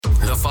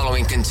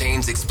following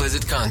contains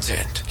explicit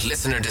content.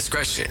 Listener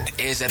discretion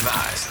is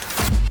advised.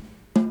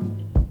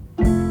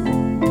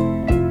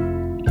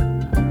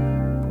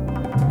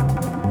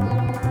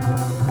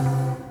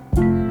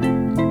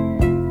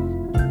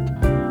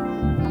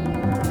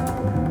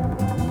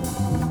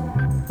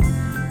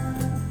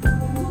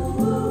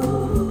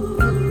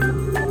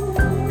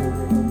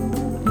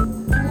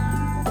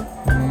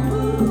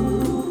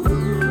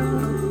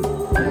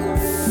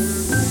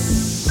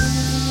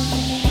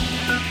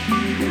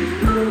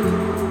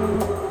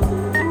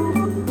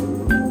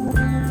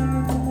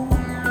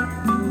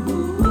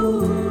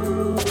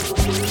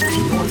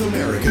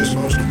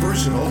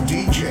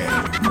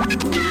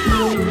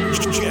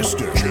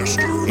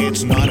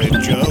 It's not a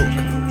joke.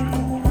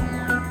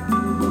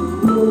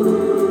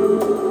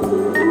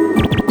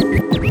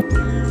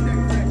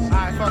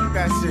 Alright, fuck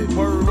that shit.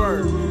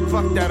 Word.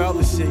 Fuck that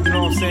other shit, you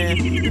know what I'm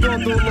saying? We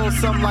gonna do a little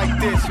something like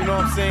this, you know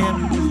what I'm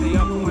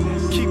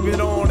saying? Keep it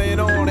on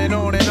and on and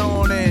on and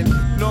on and, you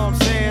know what I'm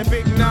saying?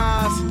 Big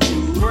Nas,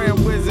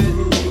 Grand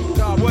Wizard,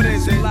 God, what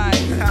is it like?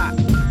 You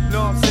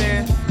know what I'm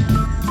saying?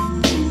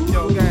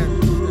 Yo, gang.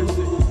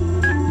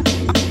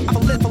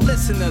 For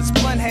listeners,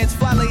 blunt heads,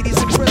 fly ladies,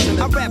 and prisoners.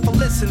 I rap for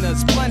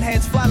listeners, blunt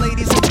heads, fly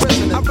ladies, and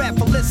prisoners. I rap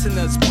for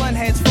listeners, blunt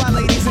heads, fly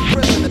ladies, and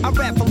prisoners. I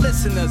rap for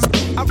listeners.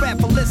 I rap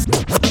for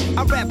listeners.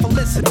 I rap for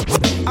listeners.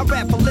 I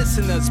rap for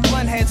listeners,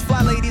 blunt heads,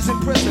 fly ladies,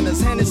 and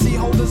prisoners. Hennessy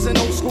holders and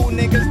old school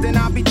niggas, then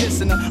I be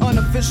dissing her.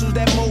 Unofficials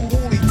that mo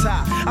woolly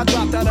tie. I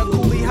dropped out a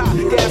coolie high,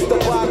 gassed up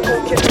by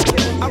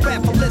cocaine. I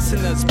rap for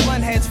listeners,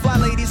 blunt heads, fly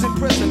ladies, and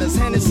prisoners.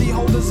 Hennessy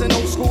holders and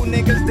old school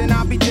niggas, then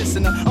I be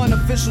dissing her.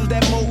 Unofficials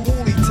that mo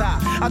woolly tie.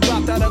 I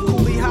dropped out a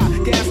coolie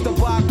high, gassed up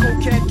by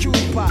cocaine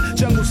cutie pie.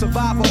 Jungle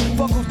survivor,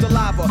 fuck who's the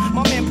lava.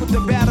 My man put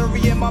the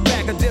battery in my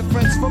back. A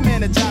difference from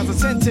energizer.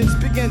 Sentence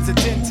begins to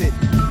dent it.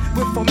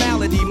 With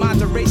formality,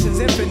 moderation's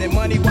infinite.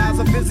 Money-wise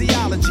a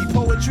physiology.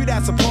 Poetry,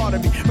 that's a part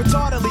of me.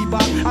 Retardedly,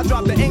 Bob, I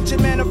dropped the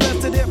ancient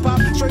manifested hip-hop.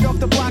 Straight off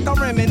the block, I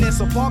reminisce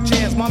of Park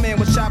Jams. My man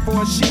was shot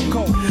for a sheep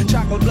coat.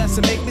 Chocolate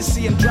blessing, make me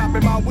see him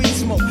dropping my weed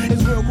smoke.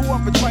 It's real, grew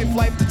up in tripe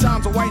life. The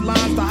times of white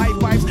lines, the hype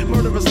pipes.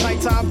 Murderous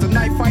night times, the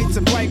night fights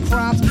and bright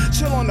crimes.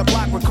 Chill on the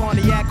block with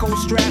cognac, cold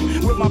strap.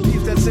 With my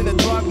peeps that's in the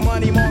drug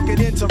money market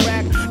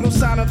interact. No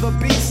sign of the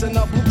beast and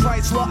a blue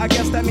Chrysler. I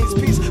guess that means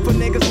peace for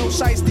niggas. No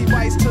shiesty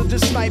vice to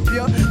just snipe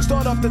ya.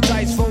 Start up the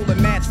dice, roll a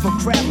match for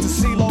crap to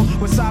CeeLo.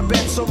 With side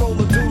bets, so roll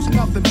the deuce,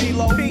 nothing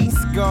below. Peace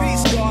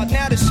God,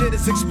 now the shit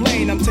is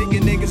explained. I'm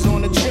taking niggas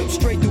on a trip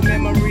straight through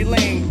memory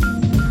lane.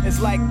 It's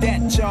like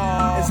that,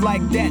 y'all. It's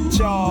like that,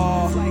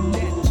 y'all. It's like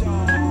that.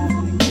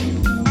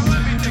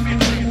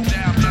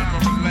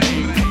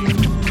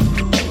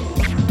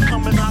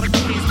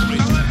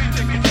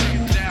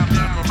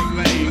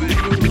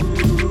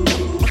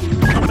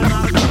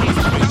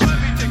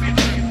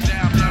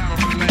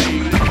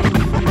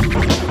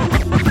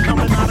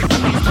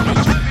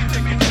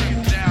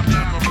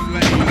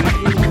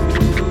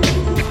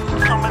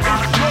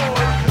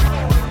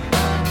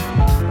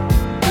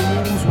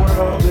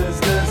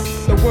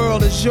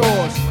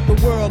 Yours, the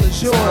world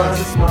is yours.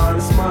 It's mine,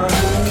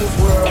 whose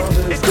world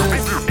is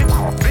this?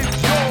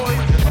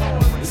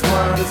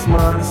 It's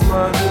mine,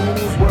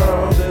 whose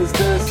world is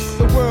this?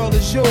 The world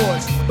is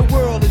yours, the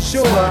world is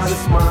yours.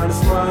 It's mine,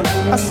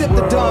 I sip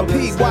the Don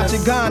P,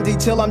 watching Gandhi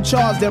till I'm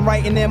charged and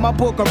writing in my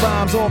book of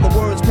rhymes. All the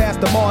words past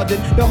the margin,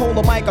 the whole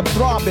of mic I'm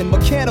throbbing.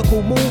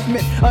 Mechanical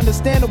movement,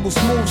 understandable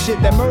smooth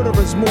shit that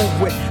murderers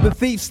move with. The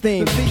thief's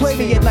theme, play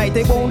me at night,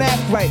 they won't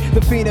act right.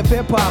 The fiend of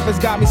hip hop has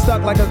got me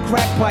stuck like a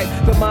crack pipe.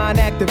 The mind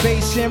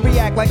activation,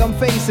 react like I'm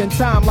facing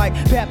time like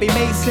Pappy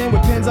Mason.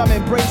 With pins I'm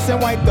embracing,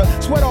 wipe the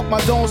sweat off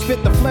my dome,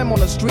 spit the phlegm on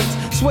the streets.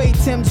 Suede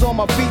Timbs on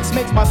my beats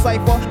makes my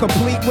cipher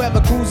complete.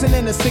 Weather cruising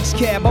in a 6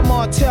 cab, I'm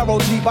on Taro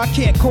Jeep, I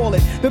can't call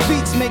it. The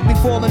beats make me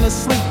falling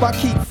asleep, I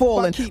keep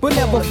falling, but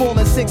never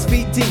falling 6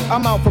 feet deep.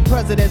 I'm out for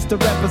presidents to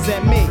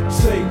represent me.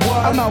 Say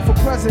what? I'm out for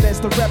presidents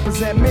to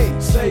represent me.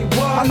 Say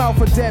what? I'm out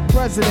for dead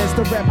presidents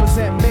to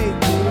represent me.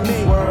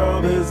 Whose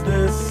world is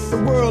this? The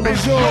world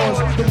is yours,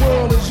 the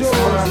world is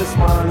yours. It's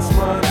mine,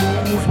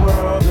 whose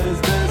world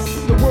is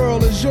this? The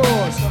world is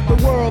yours, the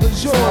world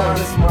is yours.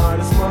 It's mine,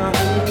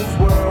 whose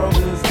world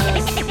is this?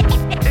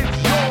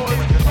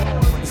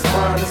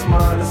 It's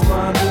mine,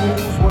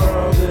 whose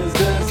world is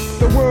this?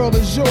 The world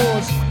is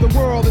yours, the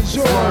world is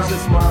yours.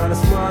 It's mine,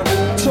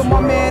 to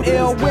my man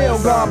Ill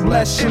Will, God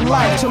bless your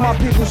life. To my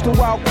peoples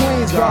throughout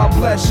Queens, God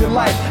bless your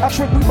life. I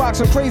trick we box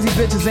some crazy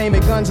bitches, aim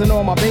at guns and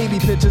all my baby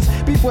pictures.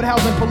 Beef with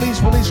housing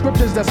police, release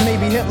scriptures that's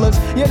maybe Hitler's.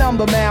 Yet I'm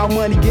the mal,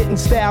 money getting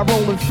style,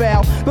 rolling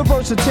foul. The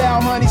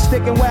versatile honey,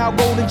 sticking wild,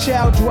 golden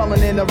child,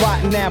 dwelling in a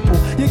rotten apple.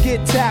 You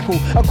get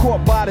tackled, a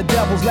caught by the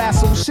devil's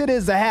lasso. Shit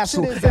is a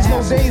hassle. There's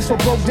no days for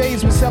broke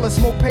days when selling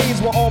smoke pays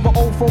while all the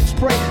old folks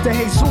pray to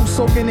Jesus,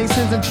 soaking their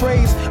sins in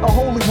trays. A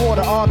holy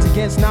water, odds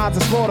against nods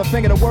and slaughter.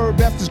 Finger the word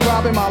best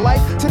describing my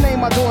life. To name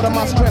my daughter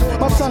my strength.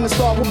 My son, the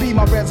star, will be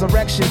my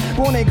resurrection.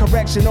 Born in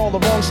correction, all the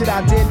wrong shit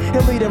I did,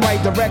 he'll lead in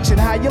right direction.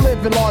 How you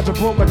living large or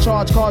broke or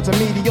charge cards are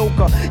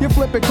mediocre. You're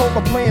flipping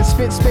coca, playing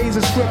spit spades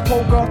and strip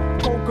poker.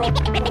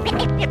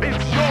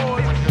 It's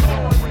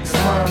yours.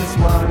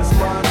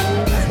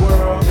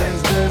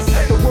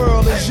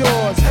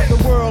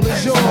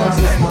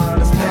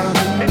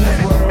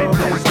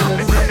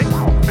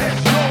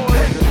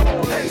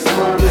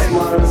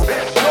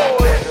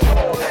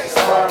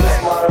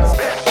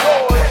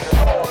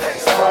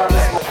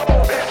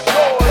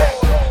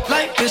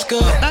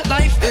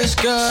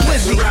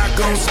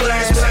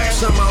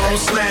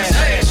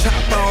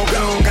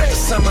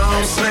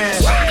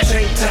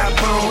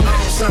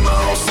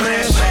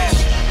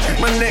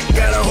 neck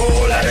got a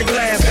whole lot of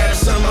glass. Got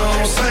some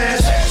on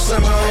smash,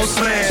 some on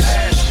smash.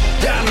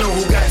 Y'all know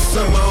who got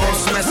some on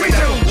smash. We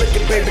do. Look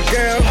at baby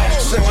girl,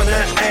 showing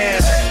her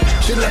ass.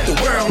 She let the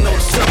world know the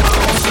summer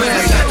on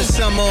smash. Got the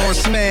summer on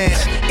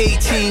smash,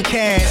 18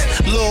 cash.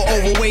 Little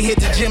overweight, hit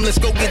the gym, let's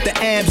go get the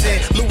abs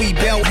in. Louis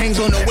belt hangs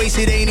on the waist,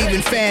 it ain't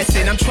even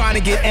fastened. I'm trying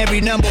to get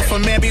every number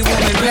from every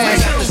woman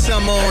pass. Got the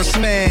summer on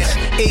smash,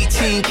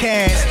 18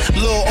 cash.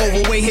 Little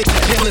overweight, hit the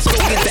gym, let's go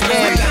get the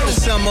abs. Got the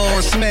summer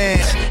on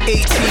smash,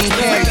 18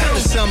 cash. Got the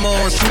summer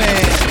on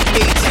smash,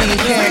 18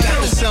 cash.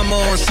 Got the summer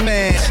on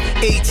smash,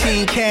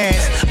 18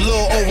 cash.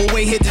 Little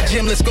overweight, hit the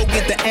gym, let's go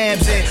get the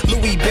abs in.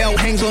 Louis belt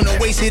hangs on the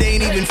waist, it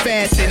ain't even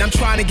fastened. I'm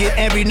trying to get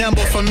every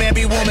number from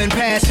every woman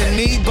passing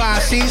me by.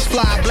 She's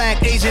fly,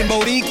 black, Asian,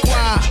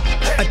 Boricua,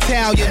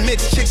 Italian,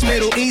 mixed chicks,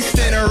 Middle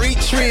Eastern,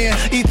 Eritrean,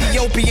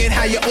 Ethiopian.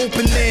 How you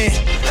opening?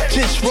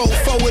 Just roll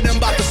forward, I'm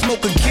about to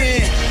smoke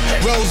again.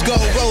 Rose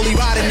gold, rollie,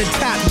 riding the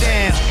top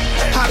down.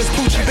 Hottest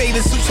Oochie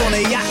bathing suits on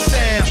a yacht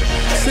sound.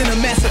 Send a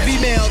massive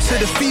email to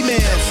the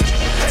females.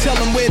 Tell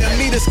them where to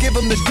meet us, give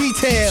them the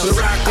details. The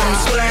rock on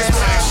splash,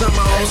 summer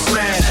on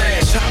smash.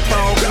 Top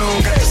on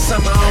gone, got the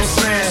summer on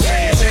smash.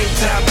 Tank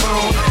top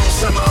on,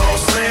 summer on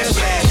smash.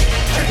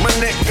 My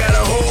neck got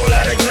a whole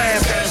lot of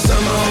glass. Got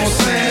summer on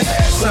smash,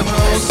 summer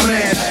on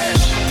smash.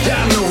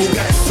 Y'all know who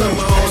got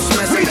summer on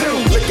smash. We do.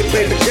 Look at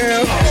baby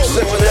girl,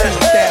 showing her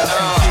ass.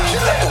 She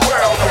let the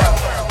world know.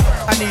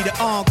 I need an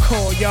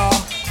encore, y'all.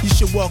 You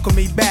should welcome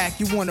me back.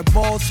 You want a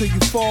ball till you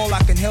fall,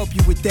 I can help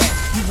you with that.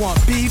 You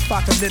want beef,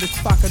 I can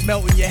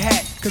melt in your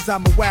hat. Cause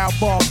I'm a wild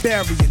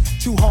barbarian.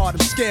 Too hard,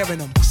 I'm scaring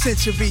them.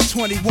 Century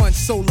 21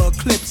 solar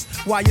eclipse.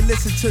 While you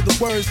listen to the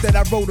words that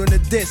I wrote on the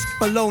disc.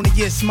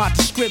 Felonious, my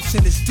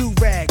description is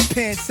do-rag.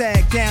 Pants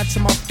sag down to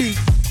my feet.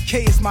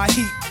 K is my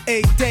heat.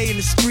 8 day in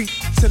the street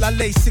till I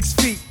lay 6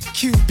 feet.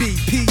 QB,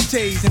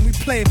 PJs, and we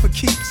playing for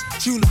keeps.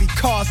 Jewelry,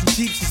 cars, and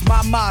jeeps is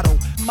my motto.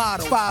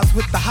 Fives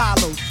with the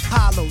hollows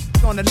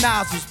on the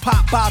nozzles,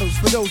 pop bottles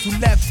for those who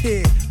left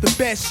here. The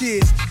best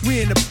years,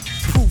 we in the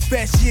proof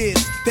best years.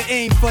 The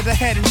aim for the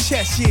head and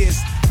chest years.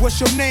 What's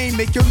your name?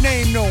 Make your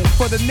name known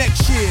for the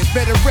next year.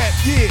 Better rap,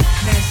 yeah.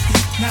 Nasty,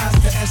 Nas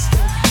the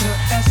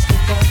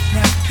Escobar.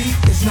 Now he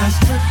is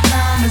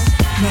Nastradamus.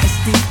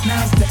 Nasty,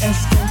 Nas the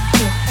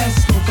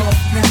Escobar.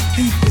 Now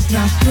he is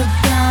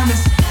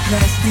Nastradamus.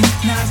 Nasty,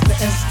 Nas the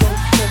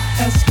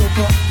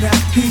Escobar. Now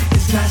he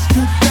is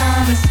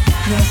Nastradamus.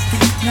 Nasty,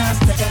 Nas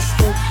the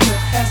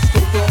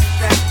Escobar.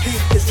 Now he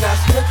is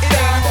Nastradamus. It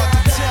ain't hard to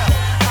tell.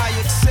 I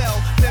excel,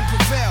 then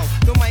prevail.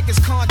 The mic is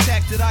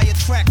contacted, I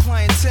attract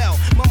clientele.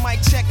 My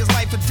mic check is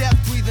life or death,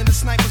 breathing the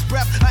sniper's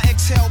breath. I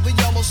exhale the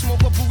yellow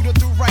smoke of Buddha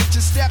through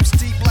righteous steps,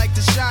 deep like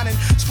the shining.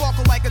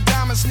 Sparkle like a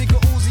diamond, sneaker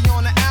Uzi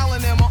on the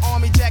island, and my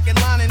army jacket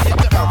lining hit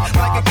the earth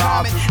like a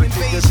comet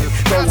invasion.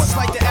 Nazis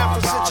like the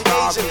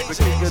Afro-Central Asian.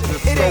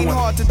 It ain't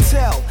hard to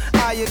tell.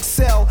 I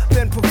excel,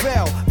 then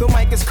prevail. The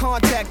mic is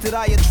contacted,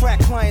 I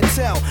attract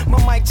clientele. My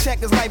mic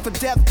check is life or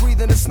death,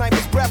 breathing the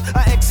sniper's breath.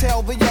 I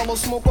exhale the yellow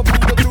smoke of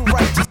Buddha through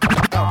righteous.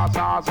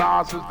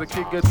 Nas is the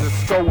kicker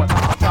that's going.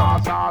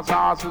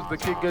 Nas is the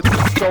kicker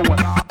that's going.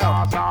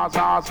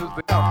 Nas is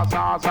the kicker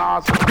that's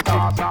going.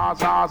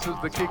 Nas is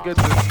the kicker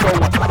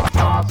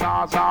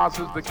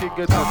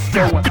that's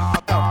going.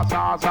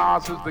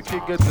 Nas is the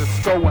kicker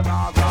that's going.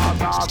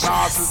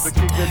 Nas is the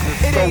kicker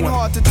that's going. It ain't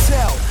hard to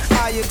tell.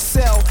 I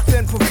excel,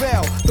 then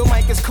prevail. The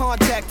mic is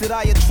contacted,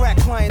 I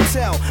attract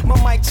clientele. My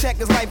mic check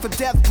is life or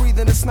death,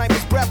 breathing the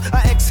sniper's breath.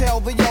 I exhale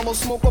the yellow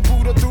smoke of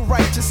Buddha through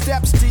righteous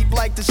steps, deep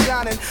like the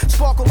shining.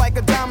 Sparkle like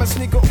a diamond,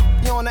 sneaker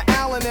on the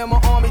island, and my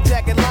army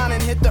jacket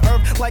lining hit the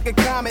earth like a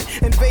comet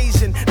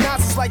invasion.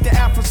 Nazis like the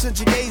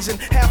Afro-Central Asian,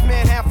 half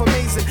man, half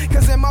amazing.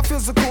 Cause in my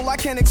physical, I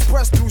can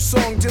express through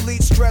song.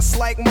 Delete stress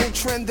like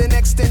Motrin, then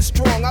extend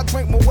strong. I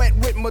drink my wet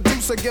with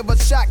Medusa, give a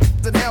shot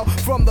to hell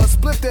from the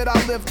split that I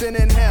lived in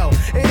hell.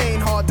 It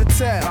ain't hard to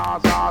tell.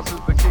 Nas is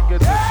the kicker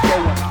that's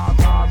going.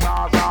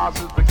 Nas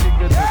is the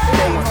kicker that's going. It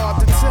ain't hard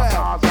to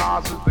tell.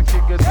 Nas is the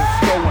kicker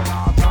that's going.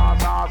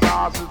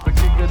 Nas is the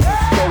kicker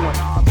that's going. Nas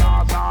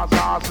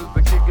is the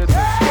kicker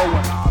that's going.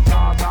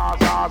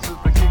 Nas is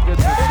the kicker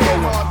that's going. It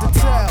ain't hard to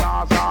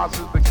tell. Nas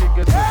is the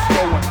kicker that's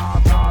going.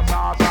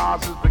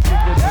 Nas is the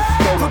kicker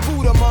that's going. The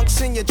Buddha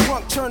monks in your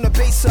trunk, turn the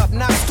bass up.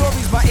 Not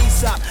stories by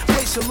Aesop.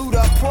 Place your loot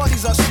up,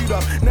 parties I shoot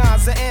up.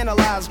 Nas I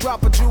analyze,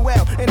 drop a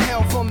jewel.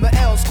 Inhale from the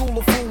L, school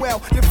of full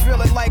well. You feel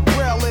it like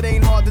Braille, it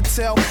ain't hard to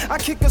tell. I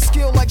kick a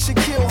skill like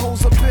Shaquille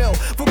holds a pill.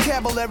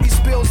 Vocabulary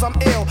spills, I'm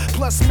ill.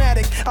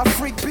 Plusmatic, I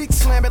freak beat,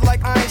 slam it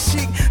like Iron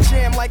Sheik.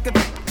 Jam like a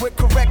with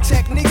correct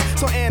techniques.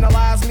 So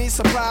analyze me,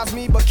 surprise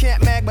me, but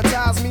can't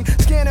magnetize me.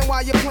 Scanning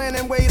while you're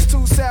planning ways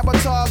to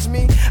sabotage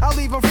me. I'll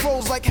leave them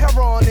froze like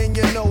heroin in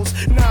your nose.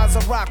 Nas I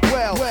rock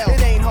well,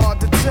 it ain't hard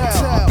to tell.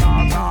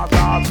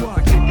 Nas is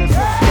the kicker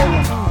that's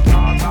going.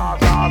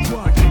 Nas is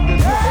the kicker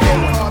that's going. It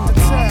ain't hard to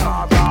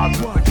tell. Nas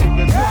is the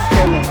kicker that's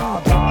going.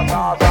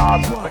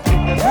 Nas is the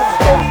kicker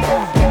that's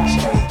going.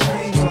 Street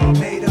dreams all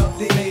made up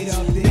these.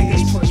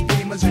 Niggas push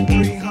beamers at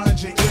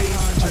 300. A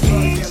drug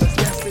dealer's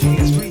destiny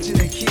is reaching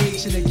a key.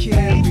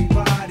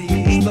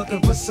 Everybody's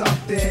looking for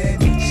something.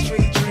 something.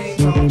 Street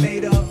dreams are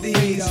made of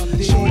these.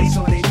 Shorties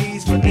on their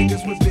knees for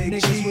niggas with big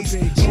G's.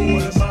 Who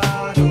am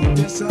I to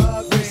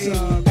disagree?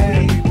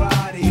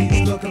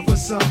 Everybody's looking for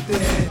something.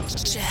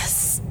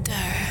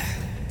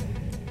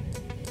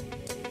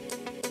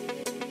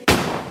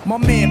 My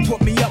man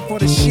put me up for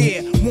the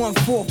share,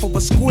 1/4 of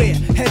a square,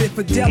 headed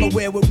for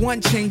Delaware with one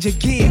change of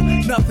gear.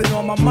 Nothing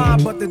on my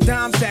mind but the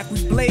dime sack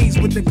we blaze,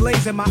 with the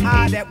glaze in my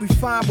eye that we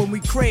find when we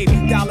crave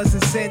dollars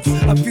and cents.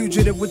 A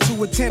fugitive with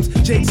 2 attempts,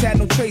 Jake's had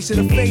no trace of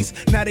the face,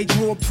 now they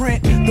drew a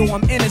print. Though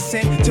I'm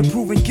innocent to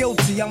proving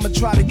guilty, I'ma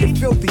try to get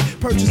filthy,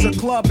 purchase a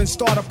club and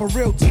start up a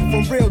realty.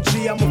 For real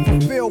G, I'ma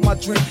fulfill my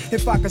dream.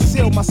 If I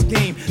conceal my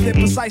scheme, then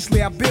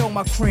precisely I build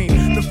my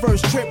cream. The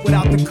first trip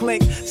without the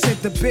click,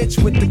 sent the bitch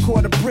with the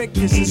quarter brick.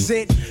 This is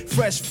it,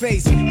 fresh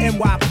face,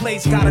 NY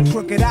place, got a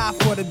crooked eye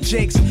for the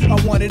jakes. I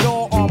want it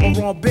all,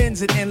 armor on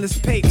bins and endless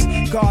papes.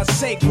 God's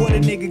sake, what a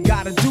nigga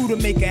gotta do to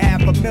make a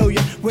 $500,000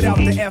 without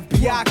the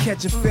FBI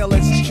catching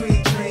feelings.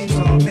 Street dreams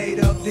are made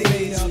of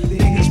these.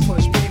 Niggas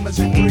push beamers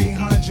at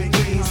 300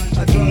 E's.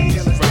 A drug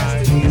dealer's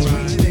destiny is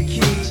reaching the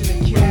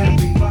key.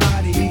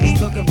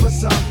 Everybody's looking for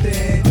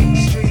something.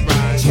 Street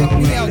dreams are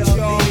made of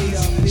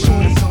these.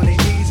 Shorties on their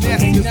knees.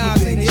 Nasty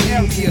Nas in the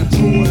area.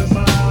 Who am I?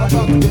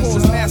 About to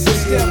cause massive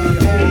stereo.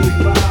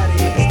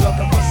 Everybody's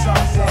looking for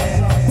something.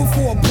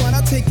 Before a blunt,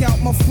 I take out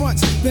my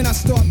fronts, then I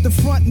start the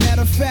front.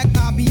 Matter of fact,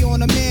 I'll be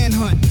on a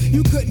manhunt.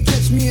 You couldn't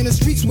catch me in the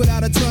streets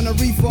without a ton of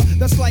reefer.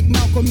 That's like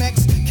Malcolm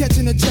X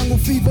catching a jungle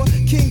fever.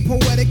 King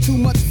poetic, too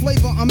much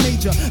flavor, I'm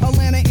major.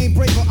 Atlanta ain't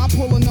braver, I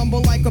pull a number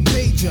like a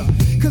pager.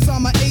 Cause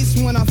I'm an ace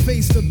when I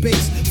face the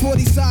base.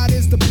 40 side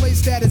is the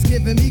place that is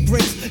giving me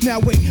grace. Now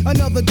wait,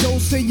 another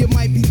dose, say you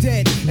might be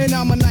dead. And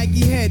I'm a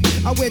Nike head,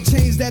 I wear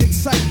chains that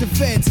excite the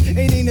feds. It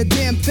ain't a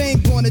damn thing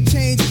gonna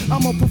change.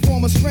 I'ma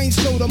perform a strange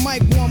show, the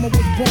mic warmer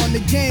was born to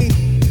gain.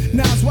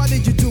 Nas, why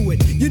did you do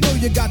it? You know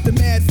you got the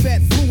mad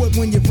fat fluid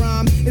when you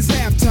rhyme. It's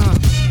halftime.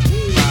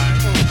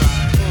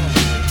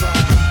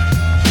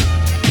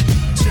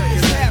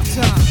 It's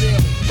halftime.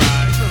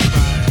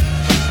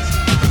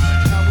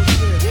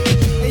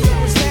 Hey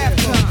yo, it's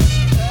halftime.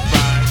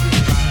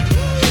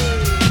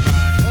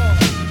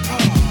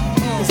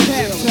 It's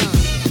halftime.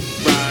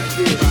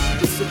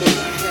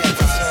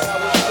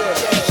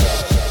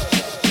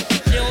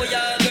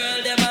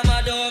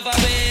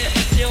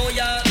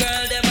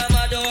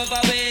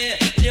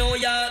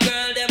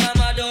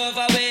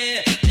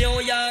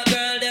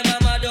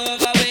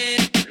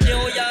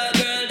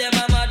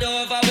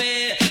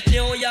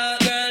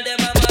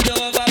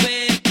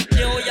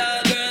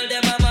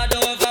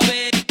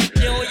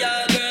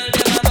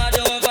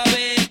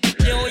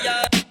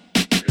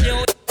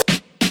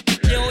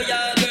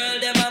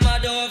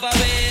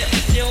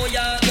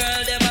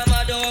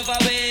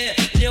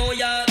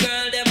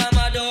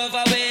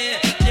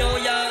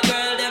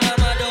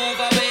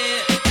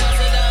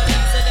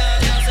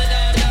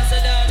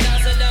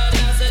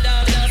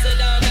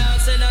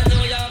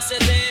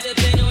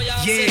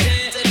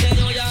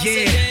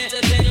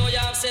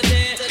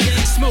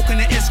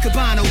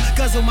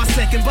 Guzzle my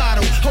second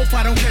bottle, hope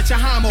I don't catch a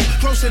homo.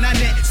 Grossing that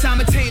net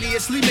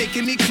simultaneously,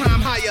 making me climb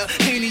higher.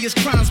 Heinous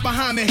crimes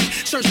behind me,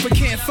 search but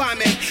can't find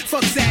me.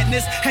 Fuck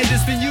sadness, had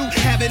this been you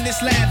having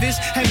this lavish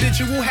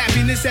habitual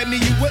happiness at me,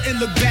 you wouldn't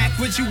look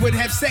backwards. You would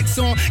have sex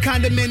on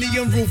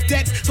condominium roof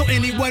decks. So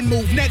anyone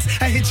move next,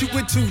 I hit you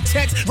with 2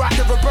 texts.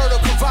 Rockin' Roberto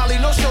Cavalli,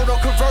 no show, no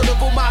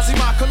convertible. Mozzie,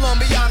 my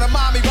Colombiana,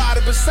 mommy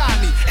riding beside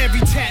me.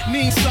 Every tat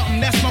means something,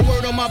 that's my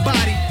word on my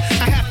body.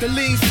 I have to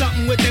lean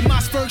something with that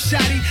Mossberg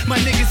shotty. My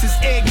niggas is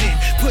ignorant,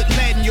 put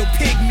lead in your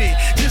pigment.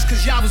 Just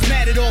cause y'all was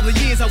mad at all the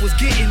years I was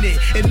getting it.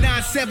 And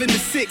 9-7 to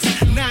 6,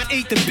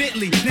 9-8 to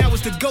Bentley. Now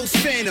it's the Ghost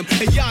Phantom,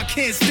 and y'all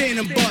can't stand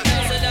them, but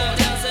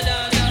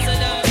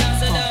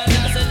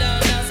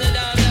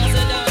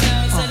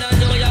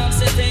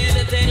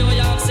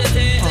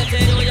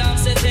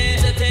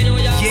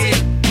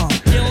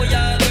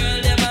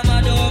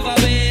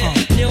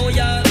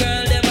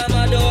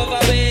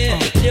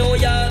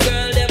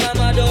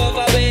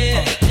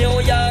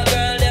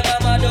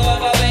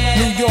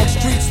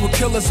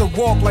killers a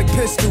walk like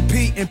Pistol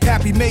Pete and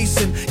Pappy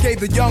Mason. Gave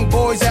the young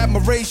boys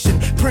admiration.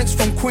 Prince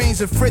from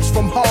Queens and Fritz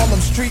from Harlem,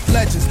 street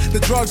legends. The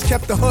drugs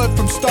kept the hood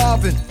from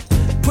starving.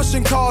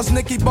 Pushing cars,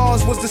 Nicky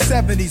Bars was the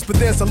 70s, but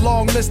there's a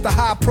long list of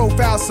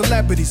high-profile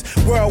celebrities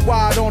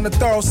worldwide on the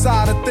thorough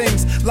side of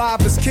things.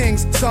 Live as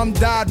kings, some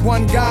died,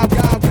 one guy.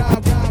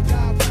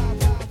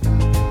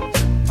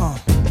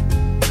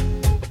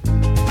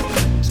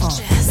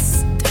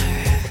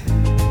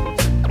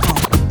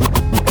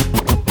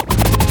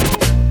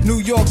 New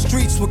York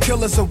streets where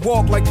killers a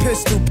walk like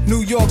Pistol.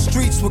 New York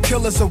streets where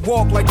killers a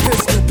walk like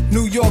Pistol.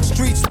 New York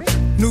streets.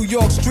 New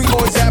York street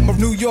boys admire.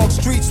 New York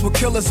streets where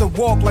killers a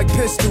walk like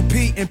Pistol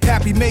Pete and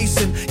Pappy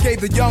Mason.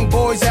 Gave the young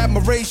boys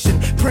admiration.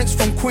 Prince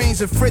from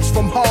Queens and Fritz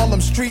from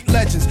Harlem, street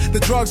legends. The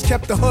drugs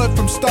kept the hood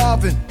from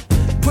starving.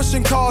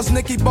 Pushing cars,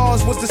 Nicky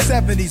Bars was the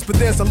 70s, but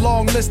there's a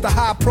long list of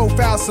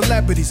high-profile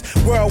celebrities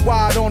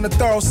worldwide on the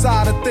thorough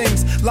side of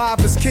things.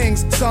 Live as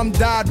kings, some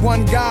died.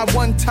 One guy,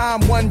 one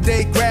time, one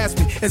day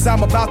grasped me as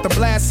I'm about to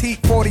blast heat.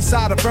 40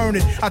 side of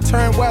burning. I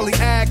turned Wally,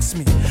 asked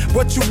me,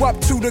 "What you up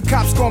to? The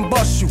cops gon'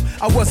 bust you."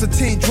 I was a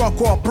teen,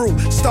 drunk off brew.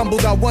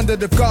 Stumbled, I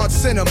wondered if God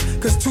sent him,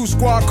 cause 2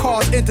 squad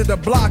cars entered the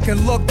block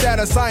and looked at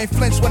us. I ain't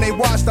flinched when they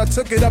watched. I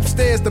took it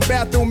upstairs, the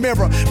bathroom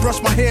mirror,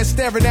 brushed my hair,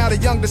 staring at a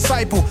young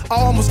disciple. I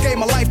almost gave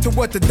my life to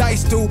what the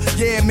dice do.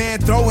 Yeah, man,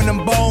 throwing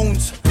them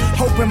bones.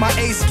 Hoping my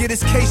ace get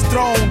his case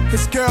thrown.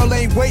 His girl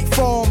ain't wait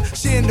for him.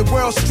 She in the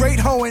world straight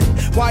hoeing.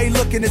 Why he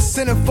looking at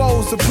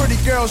centerfolds? The pretty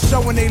girls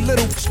showing they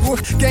little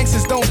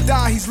gangsters don't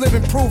die. He's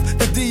living proof.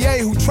 The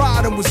DA who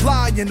tried him was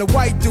lying. The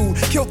white dude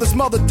killed his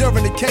mother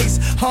during the case.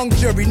 Hung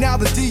jury. Now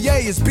the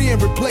DA is being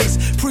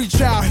replaced.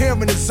 Pre-trial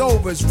hearing is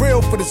over. It's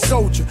real for the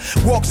soldier.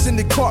 Walks in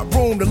the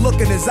courtroom. The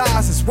look in his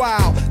eyes is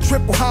wild.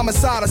 Triple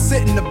homicide. I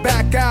sit in the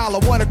back aisle. I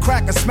wanna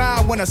crack a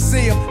smile when I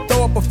see him.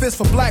 Throw up a fist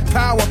for black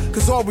power.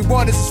 Cause all we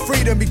want is his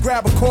freedom. He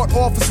grabbed a court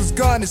officer's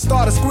gun and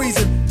started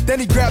squeezing. Then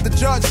he grabbed the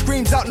judge,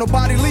 screams out,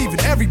 "Nobody leaving,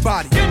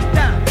 everybody." Get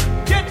down,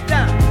 get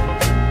down,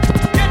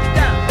 get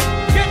down,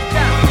 get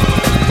down.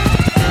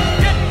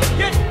 Get.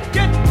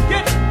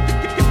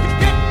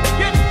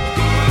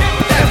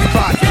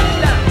 Everybody.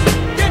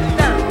 Get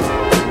down.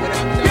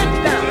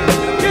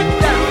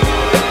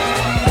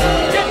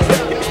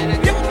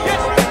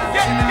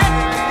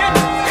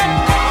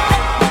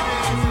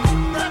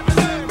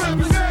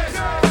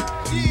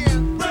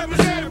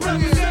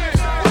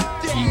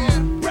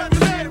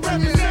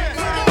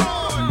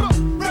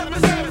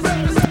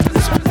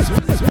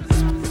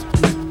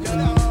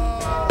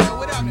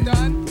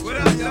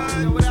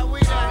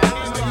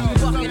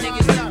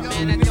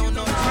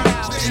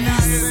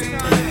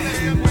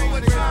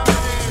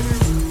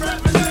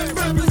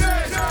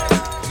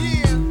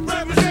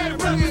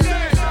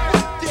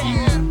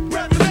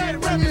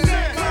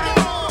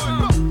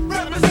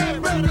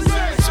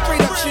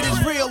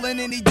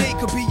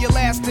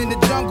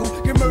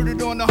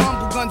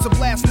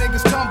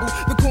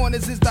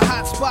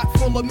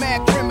 Full of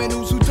mad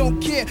criminals who don't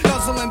care.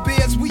 Guzzling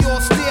beers, we all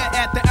stare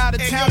at the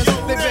out-of-towners.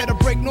 They better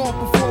break north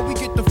before we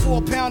get the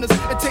 4-pounders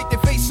and take their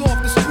face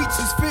off. The streets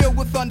is filled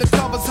with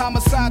undercovers,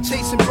 homicide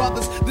chasing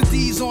brothers. The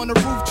D's on the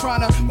roof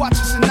trying to watch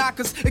us and knock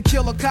us and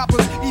kill the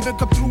coppers. Even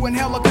come through in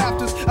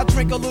helicopters. I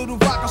drink a little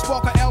vodka,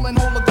 spark a L and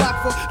hold a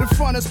Glock for the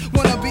fronters.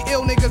 Wanna be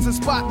ill niggas and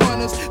spot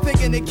runners,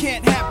 thinking it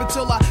can't happen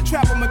till I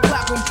trap them and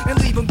clap them and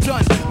leave them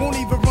done. Won't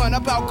even run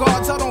about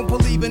guards, I don't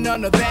believe in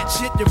none of that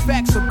shit. Your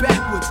facts are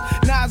backwards.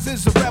 Nas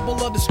is a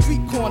rebel of the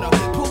street corner,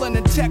 pulling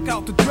the tech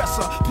out the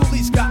dresser.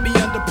 Police got me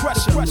under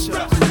pressure.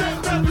 Represent.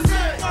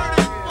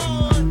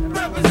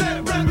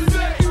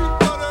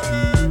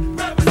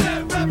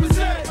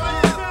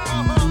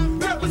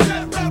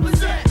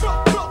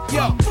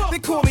 Yo, they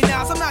call me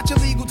Nas, I'm not your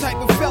legal type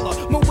of fella.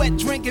 My wet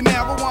drinking,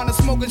 marijuana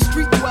smoking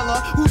street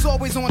dweller who's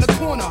always on the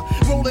corner,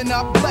 rolling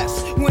up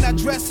blessed. When I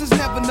dress is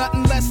never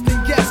nothing less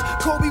than guess.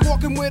 Kobe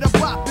walking with a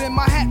bop and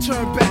my hat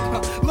turned back.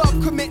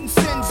 Love committing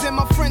sins and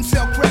my friends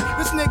sell crack.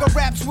 This nigga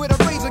raps with a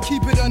razor,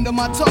 keep it under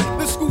my tongue.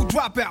 The school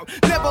dropout,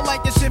 never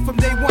like this shit from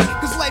day one.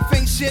 Cause life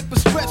ain't shit but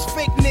stress,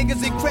 fake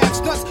niggas and crab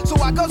stunts. So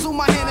I guzzle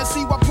my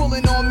Hennessy while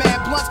pulling on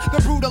mad blunts.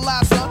 The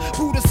brutalizer,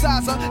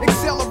 Buddhicizer,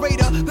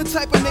 accelerator. The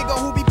type of nigga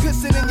who be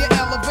pissing in your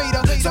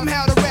elevator.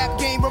 Somehow the rap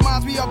game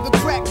reminds me of the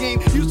crack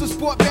game. Used to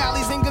sport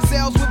valleys and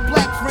gazelles with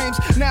black frames.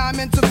 Now I'm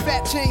into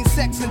fat chain,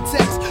 sex and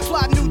text.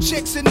 Fly new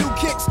chicks and new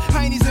kicks,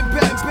 heinies and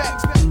bags.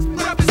 Represent.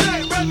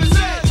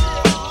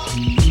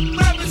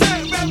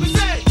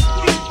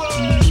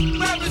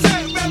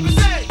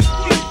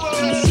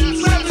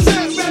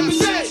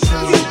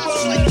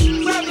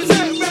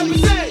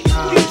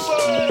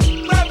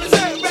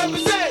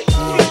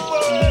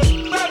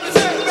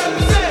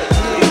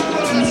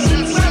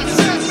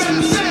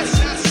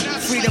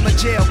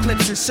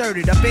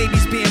 Inserted, a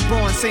baby's being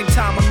born, same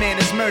time a man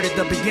is murdered,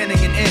 the beginning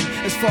and end.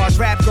 As far as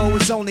rap go,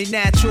 it's only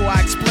natural. I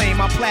explain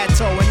my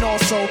plateau and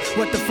also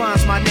what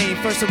defines my name.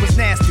 First it was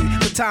nasty,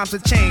 but times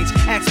have changed.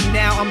 Ask me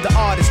now, I'm the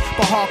artist,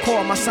 but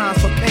hardcore my signs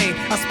for pain.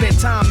 I spent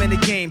time in the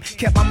game,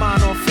 kept my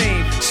mind on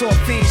fame. Saw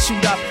fiends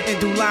shoot up and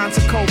do lines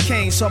of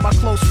cocaine. Saw my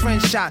close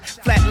friend shot,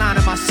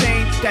 flatlining my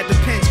sane. That the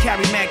pens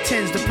carry Mac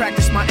 10s to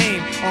practice my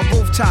aim. On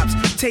rooftops,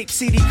 tape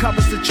CD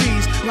covers the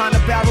trees. Line a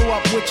barrel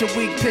up with your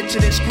weak picture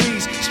that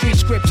squeeze. Street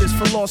scriptures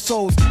for lost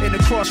souls in the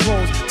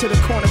crossroads. To the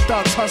corner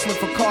thugs hustling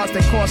for cars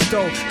that cost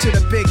dough. To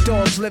the big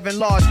dogs living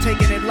large,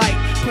 taking it light.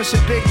 Pushing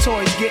big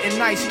toys, getting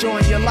nice,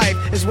 join your life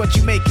is what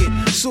you make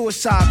it.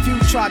 Suicide, few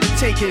try to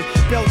take it.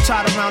 Belt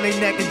tied around their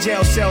neck and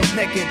jail cells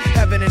naked.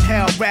 Heaven and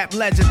hell, rap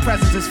legend,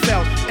 presence is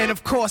felt. And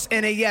of course,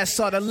 NAS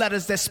are the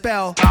letters that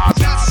spell. Not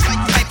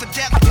like type of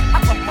death,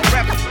 my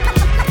rap.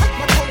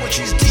 My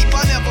poetry's deep,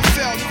 I never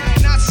felt.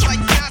 Not like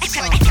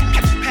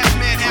half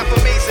man, half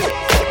amazing.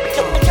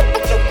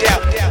 No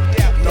doubt.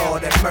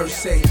 Lord have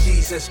mercy,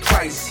 Jesus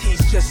Christ.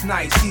 He's just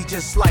nice, he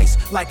just slice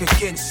like a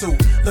Ginsu.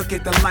 Look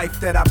at the life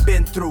that I've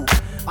been through.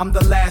 I'm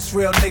the last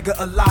real nigga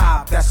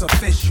alive, that's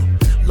official.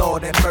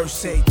 Lord have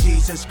mercy,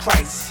 Jesus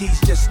Christ. He's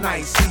just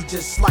nice, he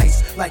just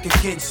sliced like a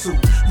Ginsu.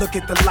 Look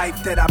at the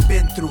life that I've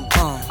been through.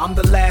 I'm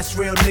the last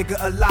real nigga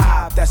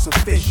alive, that's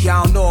official.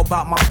 Y'all know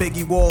about my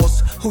Biggie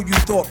walls. Who you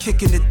thought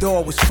kicking the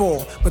door was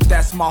for? But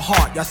that's my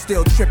heart, y'all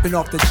still tripping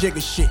off the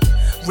jigger shit.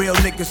 Real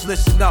niggas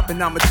listen up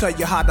and I'ma tell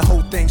you how the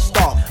whole thing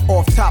start.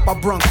 Off top, I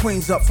brung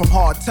Queens up from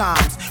hard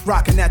times.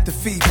 Rocking at the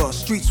fever,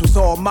 streets was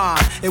all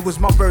mine. It was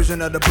my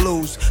version of the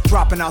blues.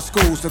 Dropping out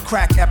schools, the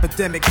crack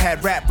epidemic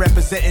had rap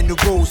representing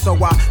the rules. So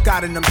I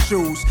got in them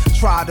shoes,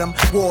 tried them,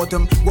 wore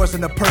them.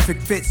 Wasn't a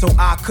perfect fit, so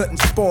I couldn't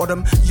sport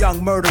them.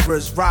 Young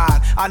murderers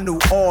ride, I knew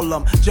all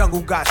them.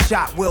 Jungle got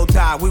shot, Will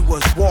died, we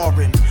was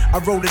warring. I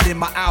wrote it in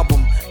my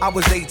album. I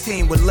was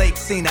 18 with Lake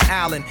Cena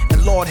Allen,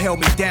 and Lord held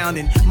me down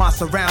and my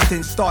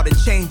surroundings started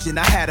changing.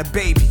 I had a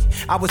baby,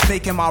 I was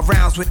making my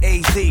rounds with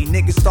AZ.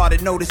 Niggas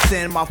started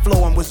noticing my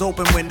flow and was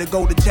open when the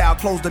golden child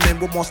closed them in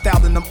with more style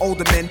than them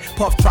older men.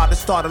 Puff tried to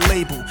start a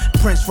label,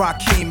 Prince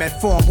Rakim had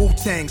formed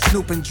Wu-Tang.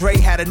 Snoop and Dre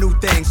had a new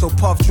thing, so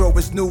Puff drove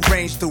his new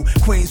range through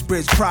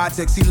Queensbridge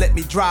projects. He let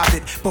me drive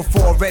it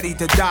before Ready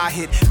to Die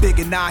hit. Big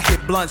and I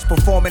hit blunts,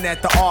 performing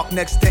at the Arc.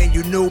 Next thing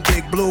you knew,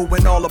 Big Blue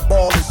when all the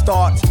ballin'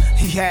 starts.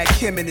 He had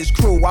Kim and his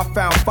crew. I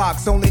found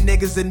Fox, only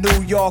niggas in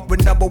New York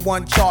with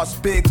 #1 charts.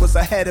 Big was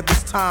ahead of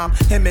his time.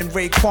 Him and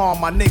Raekwon,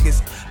 my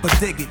niggas, but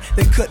dig it,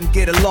 they couldn't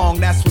get along.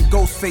 That's when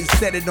Ghostface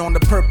said it on the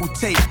purple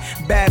tape.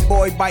 Bad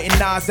boy biting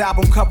Nas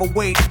album cover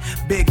weight.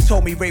 Big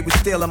told me Ray was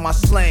stealing my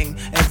slang,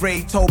 and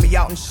Ray told me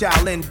out in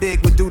Shaolin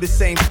Big would do the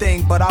same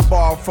thing, but I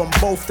borrowed from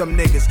both them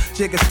niggas.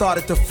 Jigga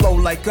started to flow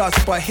like us,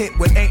 but hit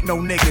with ain't no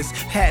niggas.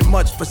 Had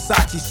much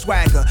Versace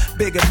swagger.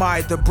 Big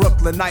admired the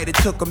Brooklynite. It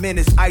took him in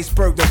his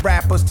iceberg. The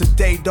rappers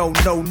today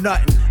don't know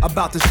nothing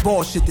about this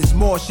bullshit. There's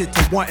more shit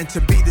to wanting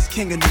to be this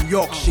king of New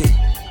York shit.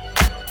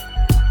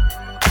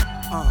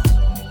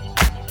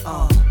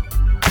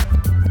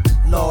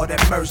 Lord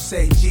have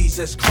mercy,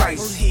 Jesus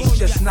Christ. He's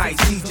just nice,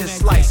 he just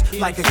sliced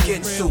like a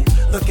Ginsu.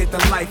 Look at the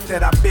life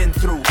that I've been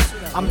through.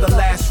 I'm the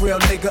last real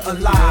nigga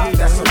alive,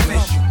 that's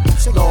official.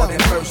 Lord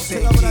have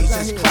mercy,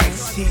 Jesus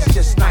Christ. He's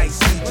just nice,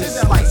 he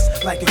just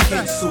sliced like a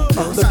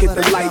Ginsu. Look at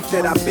the life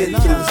that I've been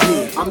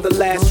through. I'm the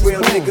last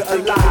real nigga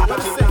alive.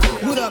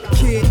 What up,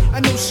 kid? I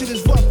know shit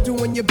is rough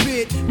doing your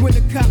bid. When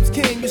the cops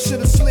came, you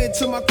should've slid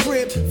to my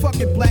crib. Fuck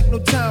it, black, no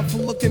time for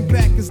looking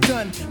back, it's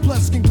done.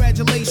 Plus,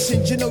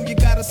 congratulations, you know you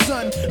got a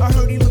son. I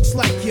heard he looks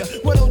like you.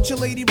 Why don't your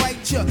lady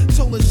write you?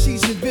 Told her she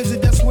should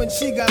visit, that's when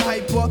she got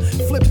hyper.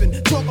 Flipping,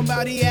 talking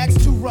about he acts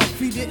too rough.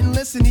 He didn't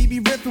listen, he be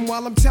ripping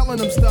while I'm telling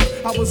him stuff.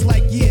 I was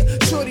like, yeah,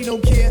 shorty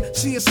don't care,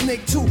 she a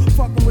snake too.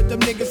 Fucking with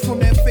them niggas from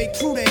that fake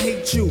crew that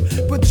hate you.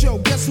 But yo,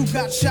 guess who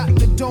got shot in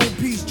the dome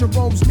piece?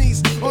 Jerome's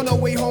niece, on her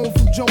way home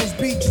from Jones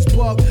Beach is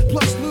bugged.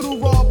 Plus Little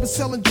Rob is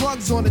selling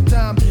drugs on a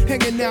dime.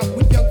 Hanging out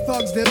with young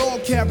thugs that all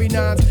carry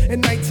nines.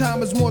 And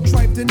nighttime is more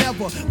tripe than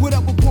ever. What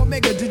up with Poor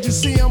Mega? Did you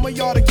see him or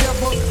y'all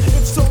together?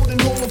 If so, then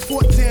hold the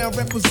fort down,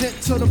 represent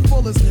to the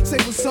fullest. Say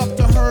what's up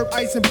to Herb,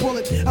 Ice and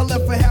Bullet. I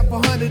left for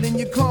 $100 in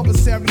your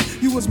commissary.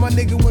 You was my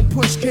nigga when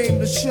push came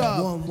to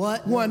shove. One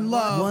what? One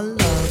love. One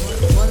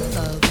love. One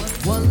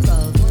love. One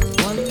love.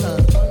 One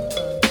love.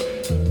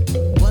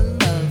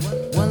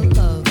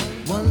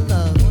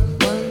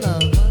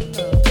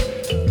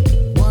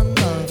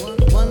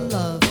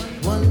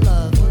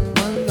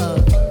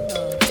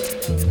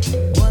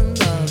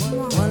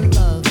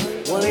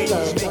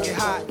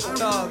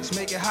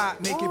 Make it hot,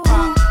 make it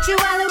pop.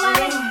 Chihuahua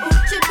Wally,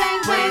 Oochie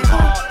bang bang.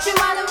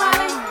 Chihuahua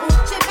Wally,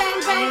 Oochie bang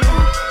bang.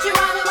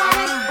 Chihuahua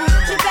Wally,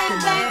 Oochie bang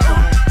bang.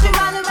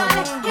 Chihuahua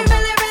Wally, he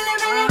really, really,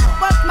 really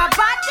worked my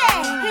body.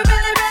 He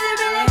really, really,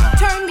 really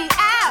turned me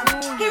out.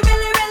 He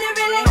really, really,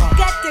 really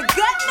got the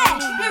goodness.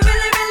 He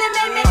really, really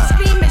made me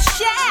scream and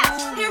shout.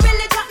 He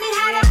really taught me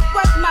how to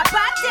work my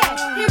body.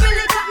 He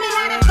really taught me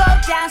how to go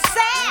down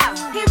south.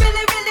 He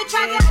really, really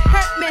tried to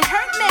hurt me,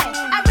 hurt me.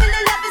 I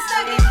really love his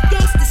thugging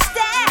gangsta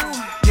style.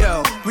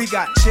 We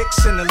got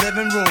chicks in the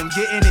living room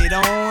getting it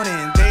on,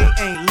 and they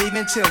ain't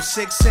leaving till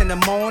 6 in the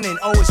morning.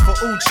 O is for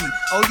Oochie.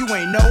 Oh, you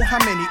ain't know how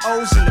many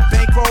O's in the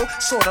bankroll?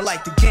 Sorta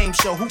like the game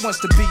show, Who Wants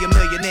to Be a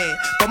Millionaire?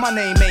 But my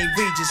name ain't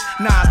Regis.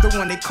 Nas the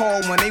one they call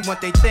when they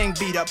want their thing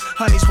beat up.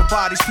 Honeys for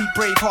bodies, feet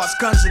brave hearts,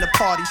 guns in the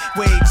party.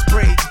 Waves,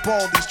 braids,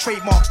 baldies,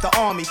 trademarks the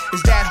army.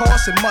 Is that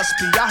horse? It must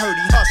be. I heard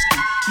he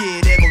husky.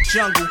 Yeah, there go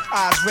Jungle,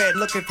 eyes red,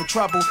 looking for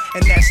trouble.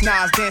 And that's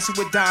Nas dancing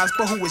with dimes,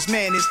 but who his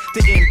man is? The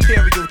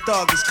Imperial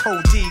Thug is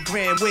Code D,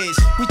 Grand Wiz.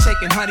 We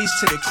taking honeys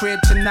to the crib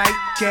tonight.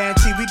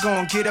 Guarantee we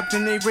gon' get up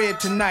in they rib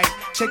tonight.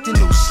 Check the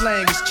new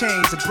slang, it's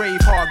changed. A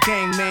brave heart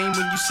gang name.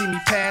 When you see me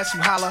pass,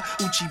 you holla,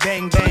 Oochie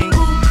bang bang.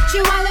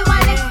 Chihuahua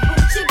Wally,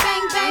 Oochie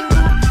bang bang.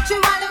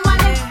 Chihuahua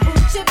Wally,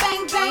 Oochie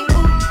bang bang.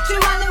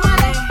 Chihuahua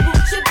Wally,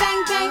 Oochie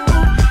bang bang.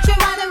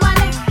 Chihuahua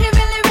Wally, he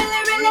really,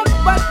 really, really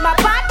worked my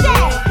body.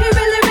 He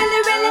really,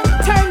 really, really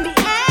turned me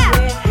out.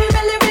 He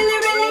really, really,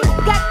 really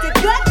got the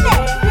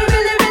goodness. He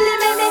really, really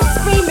made me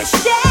scream and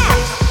shout.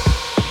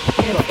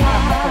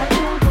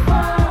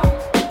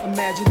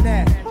 Imagine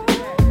that.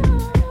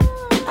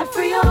 I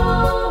free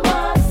all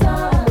my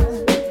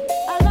sons.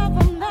 I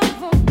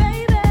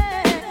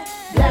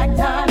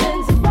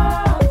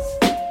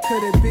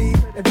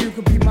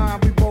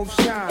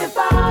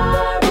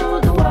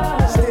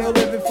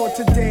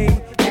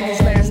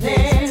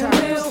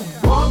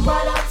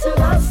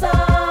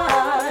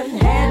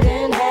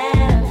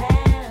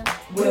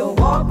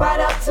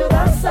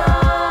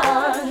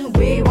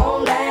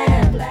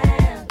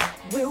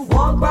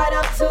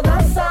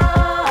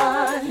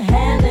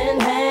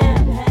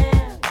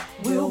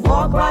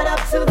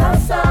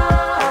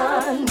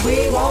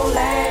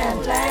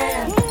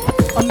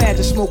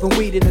Imagine smoking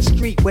weed in the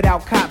street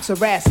without cops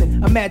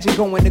harassing. Imagine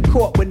going to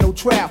court with no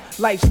trial.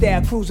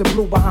 Lifestyle cruising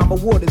blue Bahama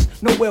waters.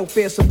 No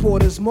welfare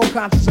supporters. More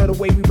conscious of the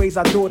way we raise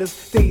our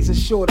daughters. Days are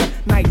shorter,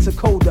 nights are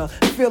colder.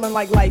 Feeling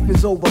like life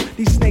is over.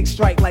 These snakes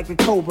strike like a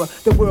cobra.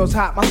 The world's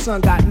hot, my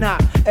son got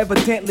knocked.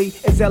 Evidently,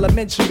 it's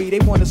elementary. They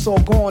want us all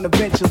gone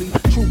eventually.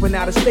 Trooping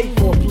out of state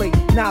for a plate.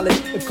 Knowledge,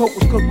 if coke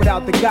was cooked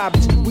without the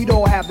garbage, we'd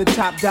all have the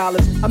top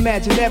dollars.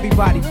 Imagine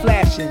everybody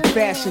flashing.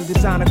 Fashion,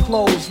 designer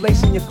clothes.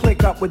 Lacing your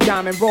click up with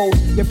diamond rolls.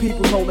 Your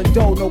people holding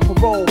dough, no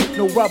parole,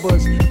 no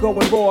rubbers.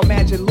 Going raw,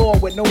 imagine law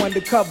with no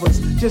undercovers.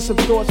 Just some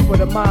thoughts for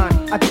the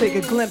mind. I take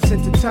a glimpse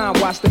into time,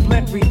 watch the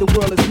blimp read the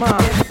world is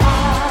mine.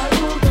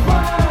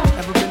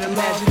 Ever been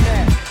imagine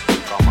that?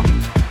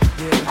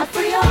 Yeah. I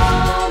free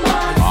all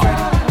my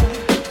heart.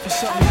 For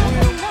something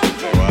real,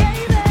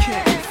 you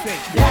can't be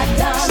fake. Black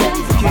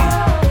diamonds,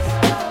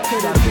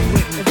 could I be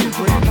with me? If you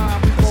bring mine,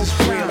 we both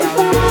real out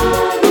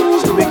here.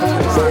 So make up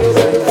your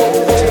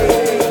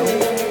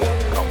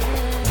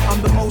I'm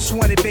the most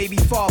wanted baby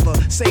father.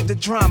 Save the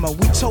drama.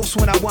 We toast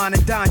when I wine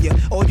and dine you.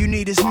 All you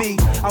need is me.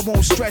 I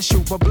won't stress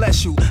you, but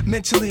bless you.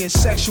 Mentally and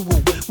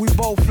sexual. We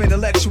both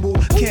intellectual.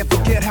 Can't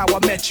forget how I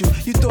met you.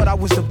 You thought I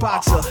was the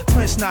boxer.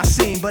 Prince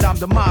Nasir, but I'm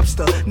the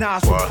mobster.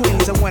 Nas from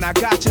Queens, and when I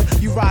got you,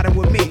 you riding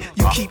with me.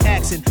 You keep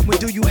asking, when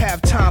do you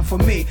have time for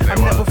me?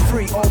 I'm never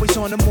free, always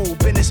on the move.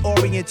 Business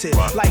oriented.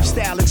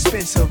 Lifestyle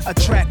expensive.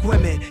 Attract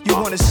women. You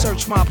wanna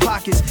search my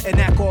pockets and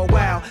act all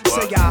wild.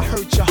 Say I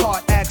hurt your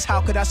heart. Ask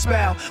how could I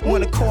spell?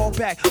 Wanna call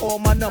back all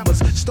my numbers.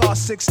 Star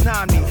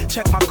 69 me.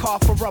 Check my car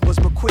for rubbers,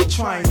 but quit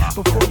trying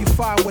before you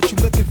find what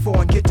you're looking for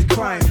and get to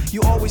crying.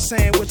 You always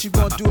saying what you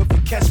gonna do if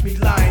you catch me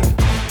lying.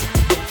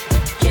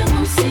 You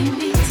won't see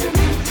me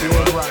tonight.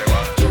 Yeah, right.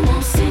 You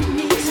won't see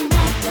me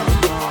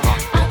tomorrow.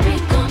 I'll be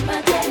gone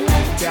by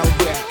daylight.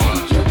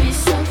 And you'll be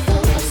so full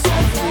of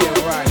sorrow.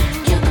 Yeah, right.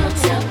 You gon'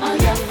 tell all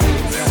your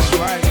friends. That's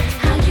right.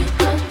 How you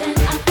go, then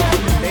I go.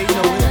 They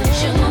know it.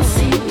 You won't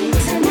see me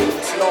tonight.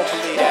 Don't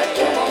believe that.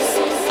 You won't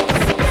see me.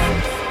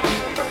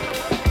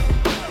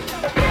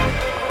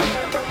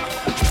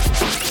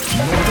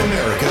 North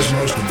America's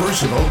most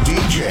versatile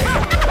DJ.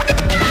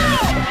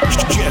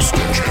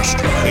 Chester.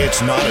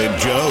 It's not a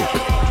joke.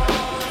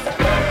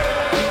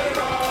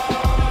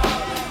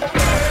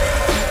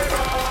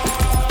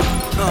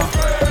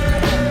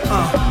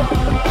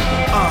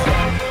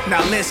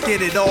 Now let's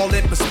get it all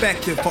in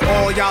perspective. For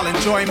all y'all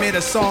enjoyment,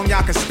 a song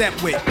y'all can step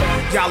with.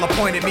 Y'all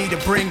appointed me to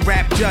bring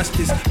rap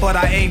justice, but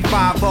I ain't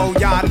 5-0,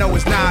 y'all know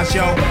it's Nas,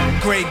 yo.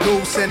 Grey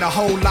Goose and a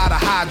whole lot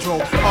of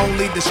hydro.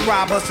 Only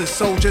describe us as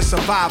soldier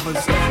survivors.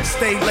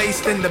 Stay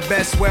laced in the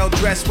best, well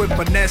dressed with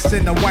finesse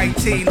in the white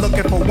tee,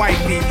 looking for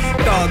wifey.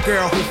 Thug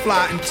girl who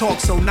fly and talk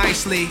so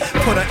nicely.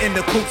 Put her in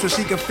the coupe so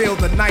she can feel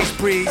the nice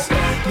breeze.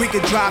 We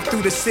could drive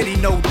through the city,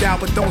 no doubt,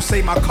 but don't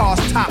say my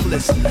car's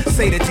topless.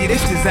 Say the G,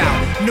 this is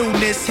out.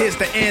 Newness, here's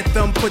the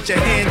anthem. Put your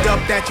hand up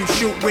that you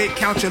shoot with,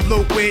 count your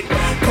loot with.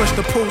 Push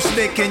the pool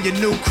stick in your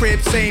new crib,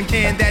 same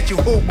hand that you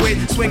hoop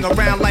with. Swing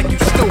around like you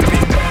stupid.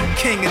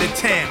 King of the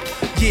town,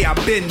 yeah,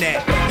 I been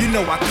that. You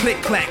know I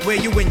click clack, where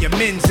you and your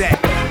men's at?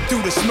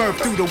 Through the Smurf,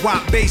 through the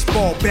Wop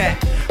baseball bat.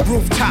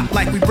 Rooftop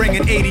like we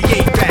bringing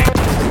 88 back.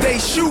 They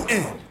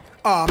shooting.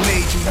 I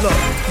made you look.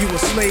 You a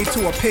slave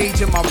to a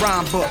page in my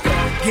rhyme book.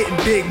 Getting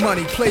big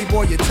money,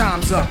 playboy, your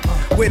time's up.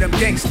 Where them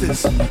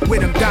gangsters, where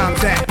them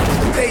dimes at?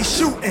 They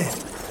shooting.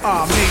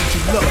 I made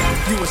you look.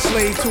 You a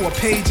slave to a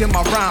page in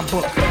my rhyme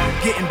book.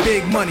 Getting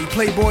big money,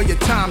 playboy, your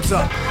time's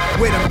up.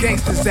 Where them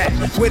gangsters at?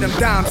 Where them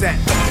dimes at?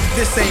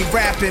 This ain't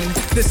rapping,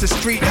 this is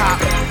street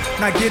hop.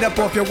 Now get up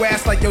off your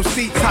ass like your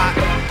seat's hot.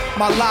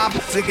 My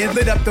live again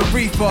lit up the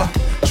reefer.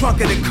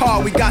 Trunk of the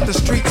car, we got the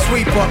street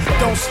sweeper.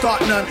 Don't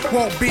start none,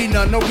 won't be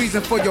none. No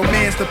reason for your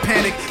mans to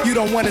panic. You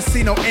don't wanna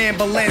see no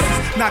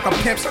ambulances. Knock a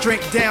pimp's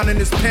drink down in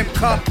his pimp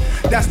cup.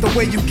 That's the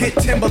way you get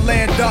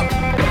Timberland up.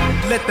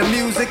 Let the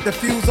music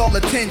diffuse all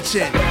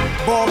attention.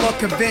 Baller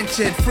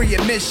convention, free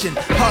admission.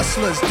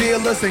 Hustlers,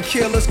 dealers, and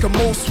killers can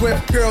move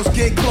swift. Girls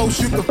get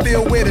close, you can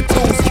feel where the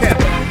tools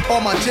kept.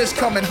 All my just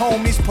coming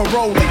homies,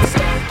 parolees.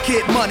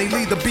 Get money,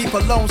 leave the beef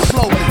alone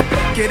slowly.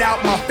 Get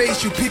out my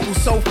face, you people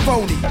so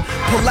phony.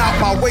 Pull out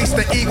my waist,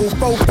 the eagle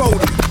 440.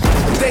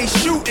 They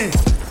shooting.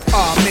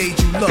 I made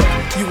you look.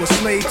 You a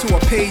slave to a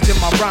page in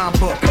my rhyme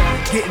book.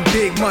 Getting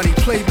big money,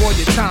 playboy,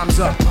 your time's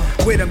up.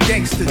 Where them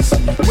gangsters,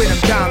 where them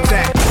dimes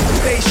at?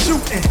 They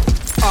shooting.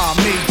 I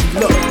made you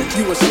look.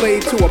 You a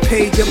slave to a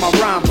page in my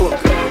rhyme book.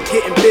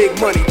 Getting big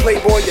money,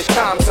 playboy, your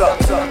time's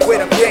up. Where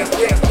them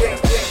gangsters.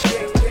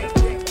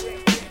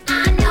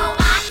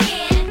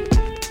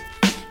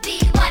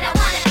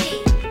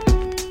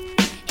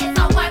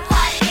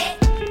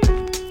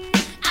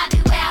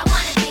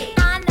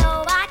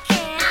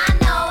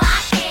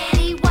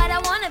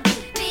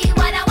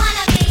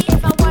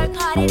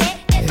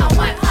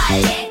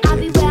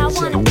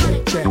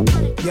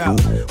 Yo,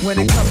 when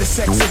it comes to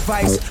sex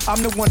advice,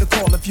 I'm the one to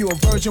call if you a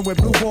virgin with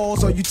blue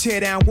balls or you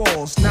tear down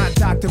walls. Not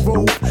Dr.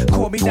 Rule,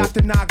 call me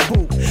Dr. Knock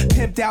Boot.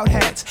 Pimped out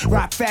hats,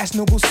 rock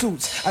fashionable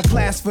suits. A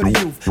class for the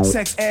youth,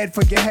 sex ed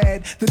for your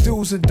head. The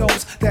do's and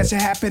don'ts that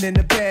should happen in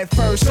the bed.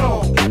 First,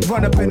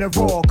 run up in the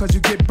raw, cause you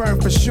get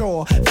burned for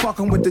sure.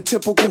 Fucking with the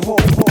typical whore.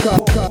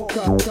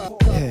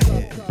 Yeah.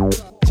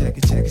 Check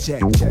it, check it,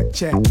 check it, check it,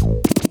 check it.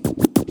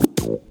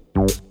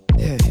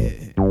 Yeah.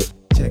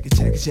 Check it,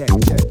 check it, check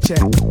it, check it,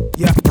 check it.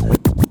 Yeah.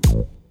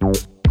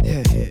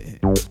 Yeah.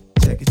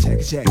 Check it, check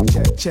it, check it,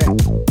 check it, check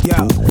it.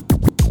 Yeah.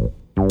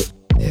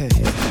 Yeah.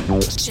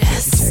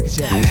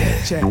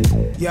 Check.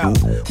 Yo,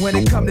 when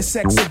it come to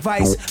sex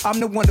advice, I'm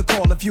the one to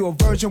call if you a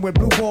virgin with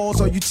blue balls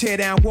or you tear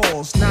down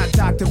walls. Not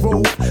Dr.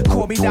 Rule,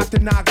 call me Dr.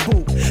 Knock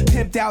Boot.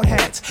 Pimped out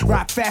hats,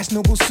 rock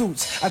fashionable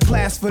suits. A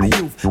class for the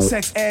youth,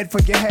 sex ed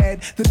for your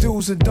head. The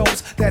do's and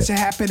don'ts that should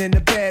happen in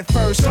the bed.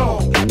 First,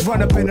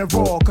 run up in the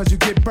raw, cause you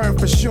get burned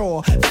for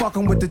sure.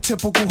 Fucking with the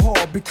typical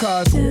whore,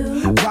 because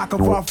rock a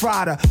rough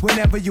rider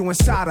whenever you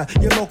inside her.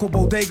 Your local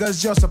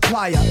bodega's your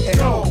supplier.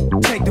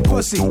 And take the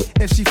pussy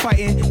if she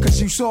fighting, cause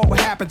you saw what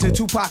happened to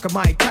Tupac and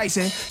Mike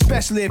Tyson.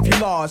 Especially if you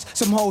lost,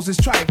 some hoes is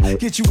tripe.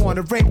 Get you on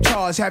a rape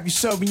charge, have you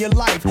serving your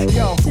life.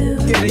 Yo,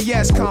 get a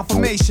yes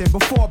confirmation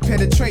before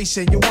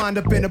penetration. You wind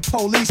up in a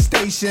police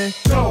station.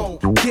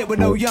 Get with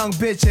no young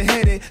bitch and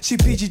hit it. She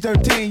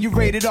PG-13, you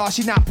rated R,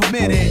 she not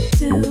permitted.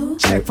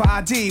 Check for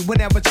ID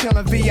whenever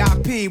chillin'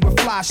 VIP with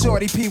fly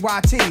shorty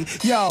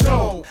PYT.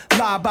 Yo,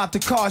 lie about the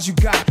cars you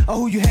got or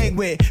who you hang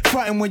with.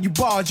 Frontin' when you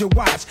barred your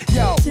watch.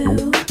 Yo,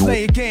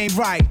 play your game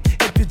right.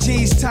 If your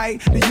G's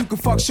tight, then you can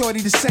fuck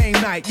shorty the same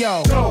night.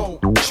 Yo,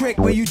 trick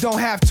where you don't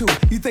have to.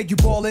 You think you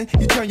ballin',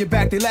 you turn your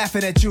back, they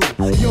laughing at you.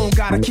 You don't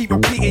gotta keep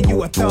repeating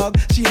you a thug.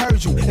 She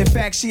heard you. In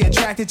fact, she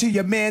attracted to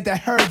your man that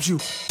heard you.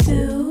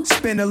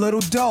 Spend a little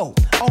dough,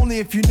 only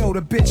if you know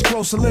the bitch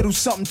gross a little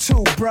something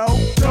too, bro.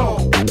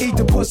 Eat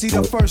the pussy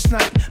the first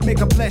night, make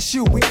her bless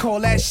you. We call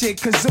that shit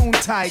kazoon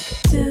type.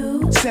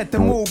 Set the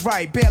mood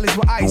right, Baileys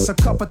with ice, a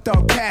cup of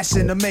thug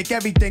passion to make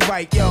everything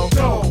right, yo.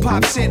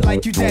 Pop shit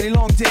like you daddy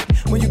long dick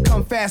when you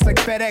come fast like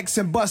FedEx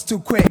and bust too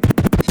quick.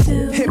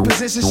 Hit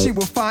position she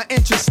will find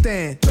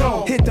interesting.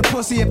 Hit the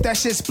pussy if that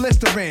shit's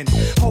blistering.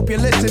 Hope you're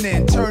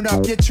listening, turn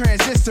up your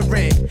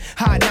transistoring.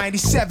 High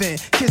 97,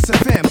 Kiss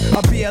FM,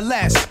 a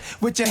BLS.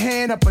 With your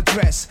hand up a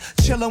dress.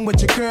 Chillin'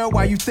 with your girl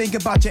while you think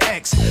about your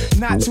ex.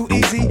 Not too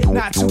easy,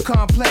 not too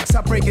complex.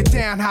 I break it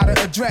down how to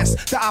address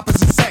the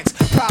opposite sex.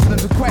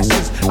 Problems and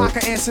questions, I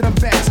can answer them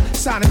best.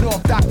 Signing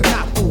off Dr.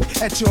 Napu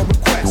at your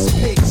request.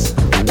 Peace.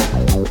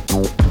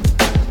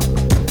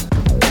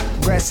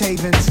 Rest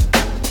Havens.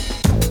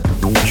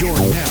 You're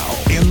now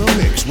in the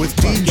mix with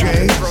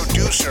DJ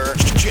producer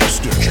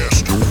Chester.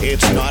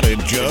 It's not a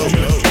joke.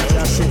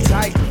 Just sit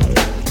tight.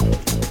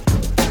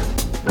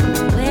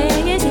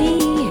 Where is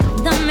he?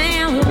 The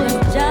man who was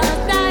just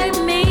like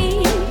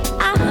me.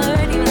 I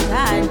heard he was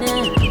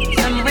hiding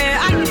somewhere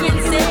I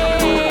can't see.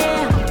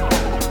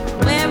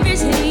 Where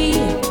is he?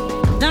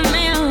 The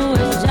man who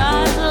was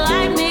just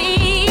like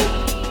me.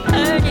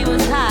 Heard he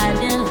was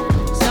hiding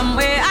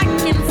somewhere I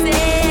can see.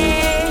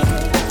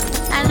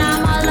 And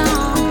I'm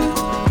alone.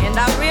 And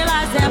I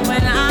realize that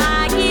when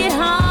I get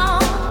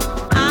home,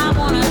 I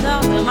wanna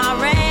talk to my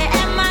Ray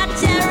and my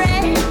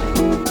Cherry.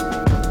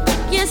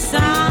 Yes,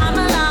 I'm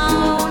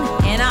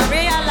alone. And I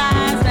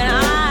realize when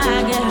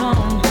I get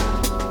home,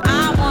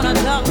 I wanna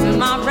talk to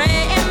my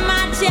Ray and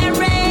my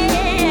Cherry.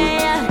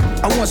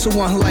 I want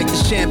someone who like the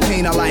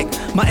champagne I like.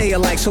 My A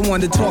like someone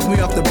to talk me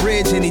off the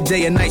bridge any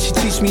day and night. She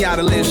teach me how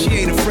to live, she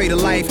ain't afraid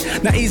of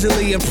life. Not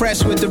easily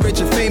impressed with the rich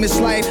and famous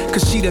life,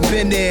 cause she done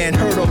been there and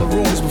heard all the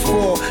rumors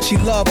before. She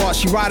love art,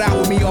 she ride out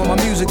with me on my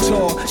music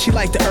tour. She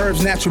like the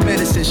herbs, natural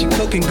medicine, she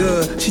cooking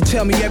good. She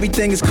tell me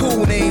everything is cool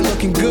when they ain't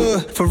looking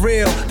good. For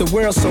real, the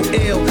world's so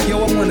ill.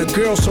 Yo, I want a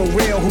girl so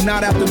real, who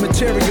not after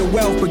material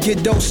wealth but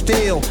get dope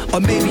still. Or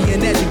maybe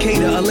an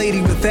educator, a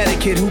lady with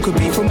etiquette, who could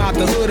be from out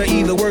the hood or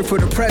either work for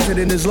the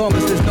president, as long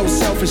as there's no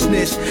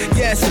selfishness.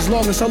 Yes, as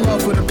long as her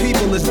love for the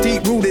people is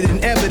deep rooted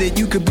and evident,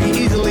 you could be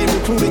easily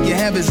recruited, your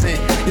heaven sent.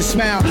 Your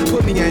smile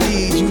put me at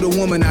ease, you the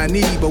woman I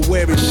need, but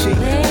where is she?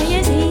 Where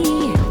is he?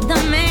 The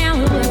man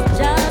who was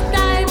just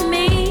like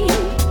me.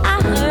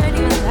 I heard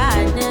he was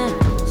hiding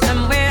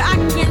somewhere I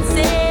can't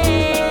see.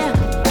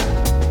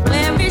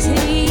 Where is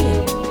he?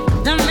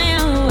 The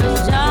man who was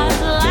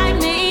just like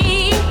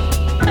me.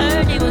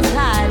 Heard he was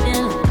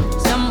hiding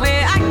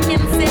somewhere I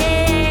can see.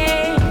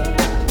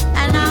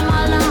 And I'm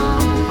alone.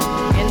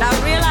 And I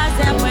realize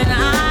that when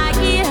I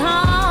get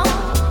home,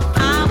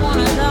 I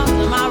wanna talk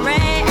to my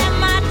Ray and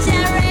my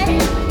Cherry.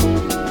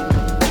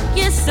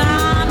 Yes,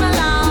 I'm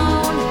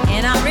alone.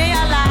 And I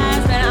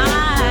realize when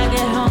I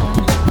get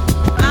home,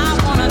 I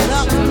wanna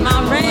talk to my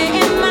Ray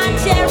and my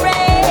Cherry.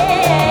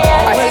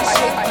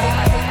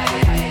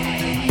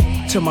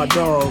 To my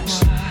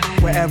dogs,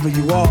 wherever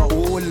you are.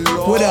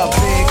 What up,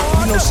 big?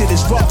 You know shit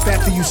is rough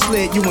after you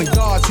slid. You in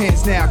God's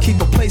hands now.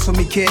 Keep a place for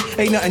me, kid.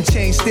 Ain't nothing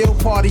changed. Still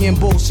partying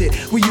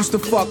bullshit. We used to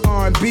fuck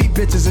R&B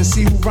bitches and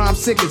see who rhyme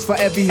sickest. For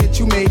every hit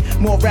you made,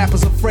 more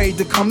rappers afraid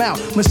to come out.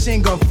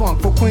 Machine gun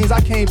funk. For Queens,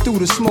 I came through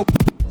to smoke.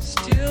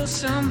 Still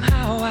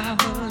somehow I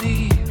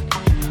believe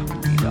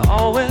we'd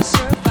always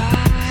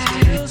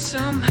survive. Still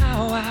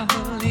somehow I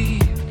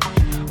believe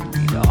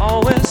we'd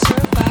always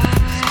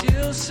survive.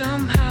 Still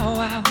somehow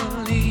I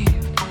believe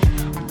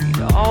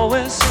we'd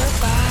always survive.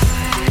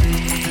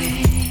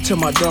 To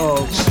my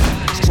dogs,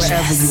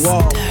 wherever you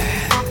are.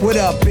 What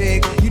up,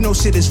 big? You know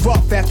shit is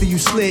rough after you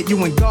slid.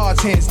 You in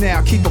God's hands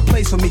now. Keep a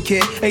place for me,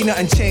 kid. Ain't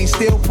nothing changed.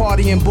 Still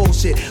partying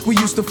bullshit. We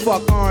used to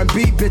fuck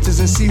R&B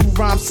bitches and see who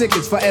rhyme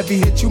sickest. For every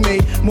hit you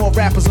made, more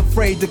rappers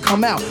afraid to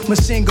come out.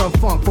 Machine gun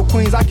funk. For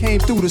Queens, I came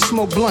through to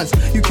smoke blunts.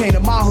 You came to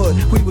my hood,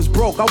 we was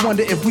broke. I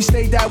wonder if we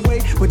stayed that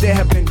way, would there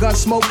have been gun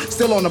smoke?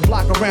 Still on the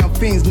block around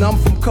fiends, numb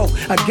from coke.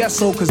 I guess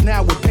so, cause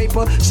now with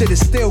paper, shit is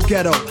still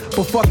ghetto.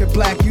 But fuck it,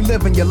 black, you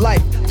living your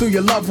life through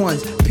your loved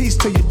ones. Peace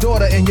to your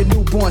daughter and your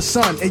newborn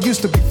son. It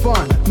used to be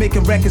fun,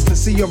 making records to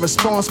see your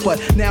response, but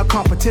now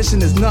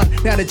competition is none.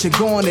 Now that you're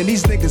gone and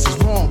these niggas is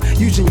wrong,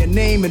 using your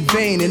name in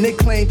vain, and they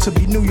claim to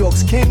be New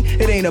York's king.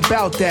 It ain't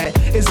about that,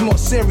 it's more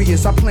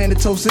serious. I plan to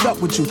toast it up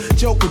with you,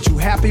 joke with you,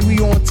 happy we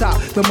on top,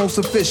 the most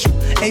official.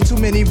 Ain't too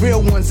many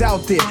real ones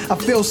out there. I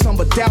feel some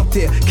but doubt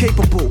there,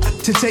 capable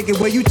to take it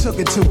where you took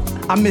it to.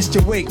 I missed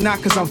your wake,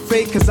 not cause I'm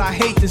fake, cause I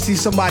hate to see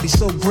somebody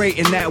so great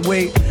in that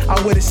way.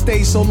 I would've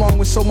stayed so long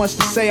with so much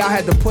to say, I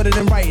had to put it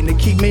in writing to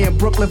keep me in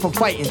Brooklyn from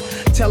fighting.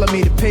 Telling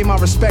me to pay my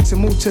respects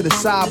and move to the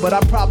side, but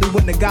I probably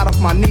wouldn't have got off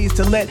my knees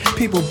to let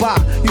people by.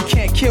 You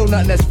can't kill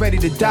nothing that's ready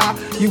to die.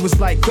 You was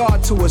like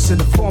God to us in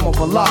the form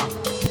of Allah.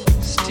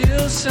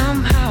 Still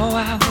somehow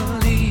I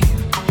believe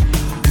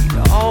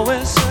we'd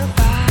always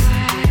survive.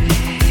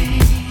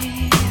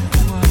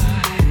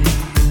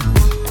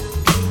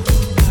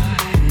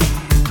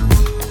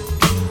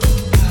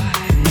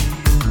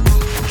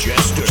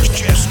 Chester,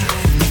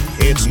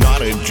 it's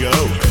not a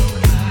joke.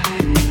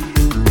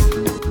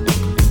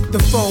 The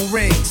phone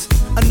rings.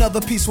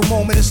 Another peaceful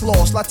moment is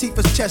lost.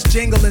 Latifah's chest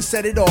jingle and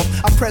set it off.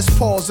 I press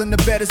pause and the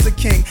bed is a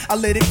king. I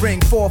let it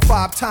ring 4 or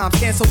 5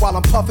 times. Answer while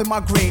I'm puffing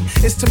my green.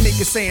 It's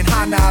Tamika saying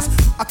hi Nas.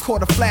 I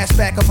caught a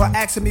flashback of her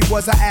asking me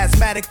was I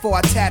asthmatic before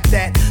I tapped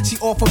that. She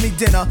offered me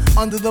dinner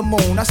under the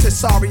moon. I said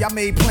sorry, I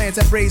made plans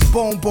that raised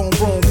boom boom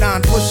room.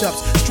 9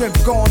 push-ups,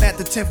 strength gone at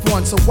the 10th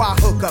one. So why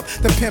hook up?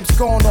 The pimp's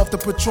gone off the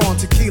Patron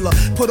tequila.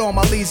 Put on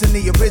my leads in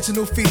the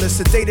original feelers.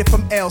 Sedated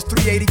from L's,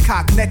 380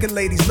 cock. Naked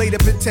ladies laid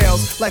up in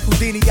tails. Like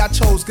Houdini I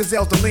chose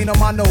gazelles to lean on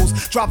my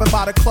nose. Driving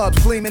by the clubs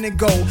gleaming in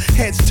gold.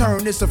 Heads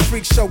turn, it's a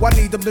freak show. I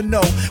need them to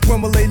know.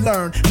 When will they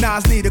learn?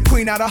 Nas need a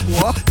queen out of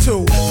what?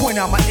 2. Point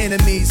out my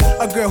enemies.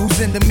 A girl who's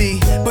into me,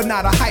 but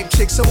not a hype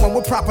chick. Someone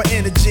with proper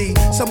energy.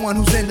 Someone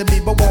who's into me,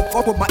 but won't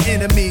fuck with my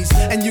enemies.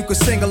 And you can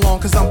sing along,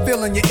 cause I'm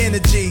feeling your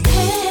energy.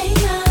 Hey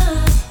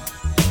Nas,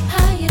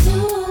 how you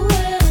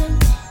doing?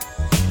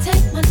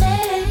 Take my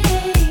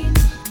name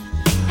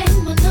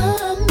and my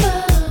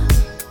number.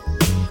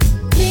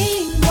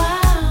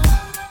 Meanwhile,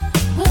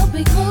 we'll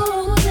be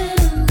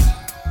cruising,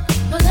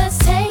 but let's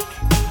take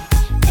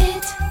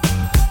it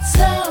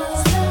slow.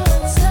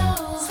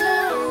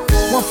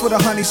 1 for the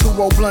honeys who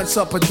roll blunts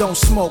up but don't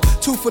smoke.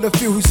 2 for the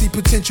few who see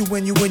potential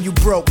when you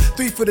broke.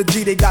 3 for the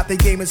G, they got their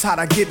game is hot,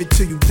 I give it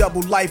to you.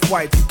 Double life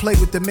wife, you play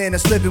with the man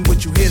that's living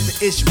with you. Here's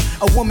the issue,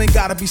 a woman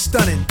gotta be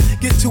stunning.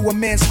 Get to a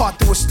man's heart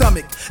through a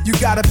stomach. You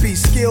gotta be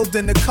skilled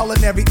in the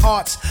culinary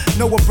arts.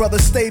 Know a brother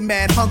stay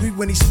mad hungry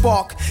when he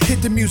spark.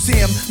 Hit the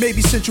museum,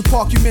 maybe Central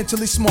Park, you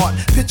mentally smart.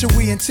 Picture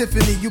we and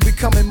Tiffany, you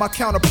becoming my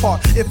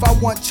counterpart. If I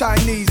want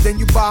Chinese, then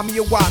you buy me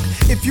a wok.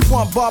 If you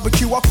want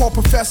barbecue, I call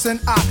Professor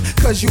and Ock.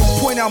 Cause you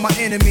point out my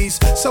enemies.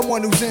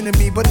 Someone who's into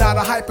me, but not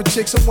a hyper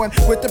chick. Someone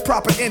with the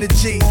proper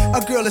energy.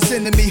 A girl that's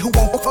into me who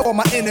won't fuck all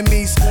my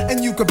enemies.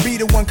 And you could be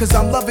the one cause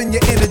I'm loving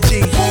your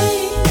energy.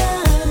 Hey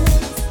Nas,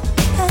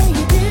 how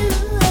you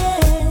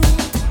doing?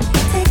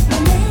 Take my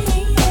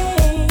name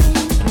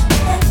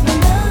and my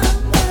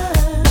number.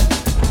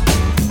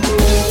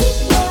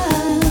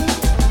 Meanwhile,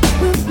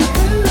 we'll be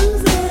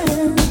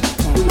cruising,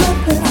 but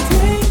let's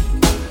take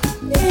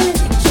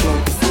it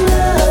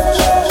slow.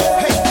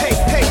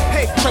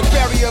 Hey, Chuck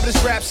Berry of this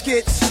rap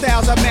skit.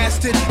 Styles I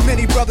mastered,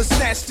 many brothers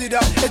snatched it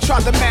up and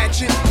tried to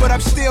match it. But I'm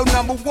still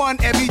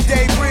 #1,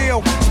 everyday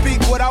real. Speak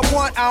what I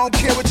want, I don't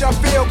care what y'all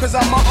feel, cause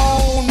I'm my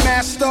own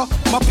master.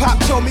 My pop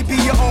told me be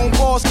your own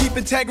boss, keep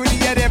integrity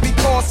at every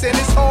cost, and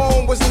his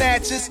home was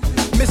Natchez,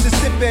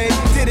 Mississippi.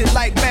 Did it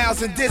like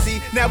Miles and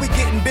Dizzy, now we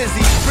getting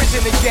busy,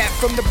 bridging the gap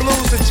from the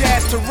blues to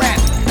jazz to rap.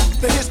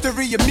 The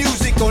history of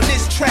music on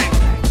this track.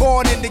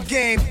 Born in the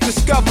game,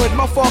 discovered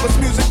my father's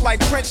music like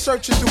Prince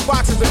searching through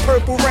boxes of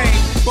Purple Rain.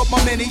 But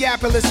my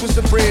Minneapolis was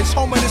the bridge,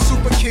 home of the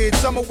super kids.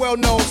 Some are well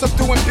known, some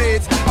doing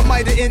bids. I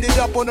might have ended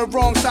up on the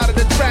wrong side of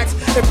the tracks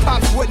if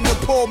Pops wouldn't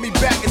have pulled me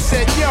back and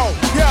said, yo.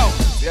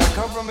 See, I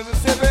come from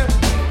Mississippi.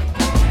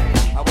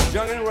 I was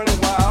young and running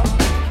wild.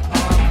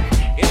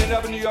 Ended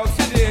up in New York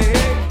City,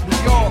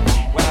 New York,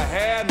 where I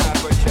had not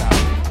for child.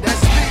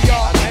 That's me,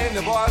 y'all. I named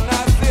the boy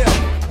Nasir.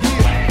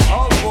 Yeah.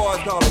 All the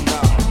boys call him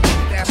now.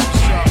 That's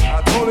what's up.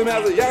 I told him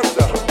as a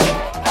youngster,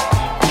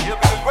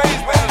 he'll be the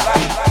greatest man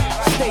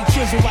alive. Stay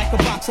chiseled like a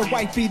box of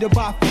white beater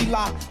by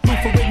Fila.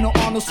 Luther Rignall,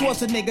 Arnold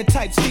Schwarzenegger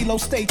type stilo.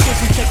 Stay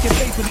chiseled, check your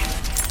paper.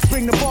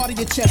 Bring the bar to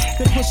your chest,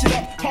 then push it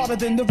up harder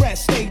than the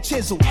rest. Stay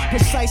chiseled,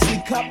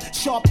 precisely cupped,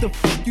 sharp the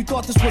You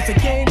thought this was a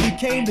game, we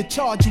came to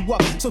charge you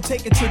up. So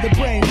take it to the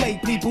brain,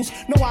 late peoples.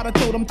 Know how to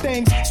throw them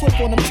things,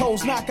 swift on them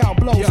toes, knockout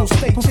blows. So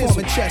stay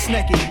performing chest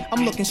naked.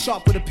 I'm looking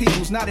sharp for the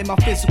peoples, not in my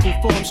physical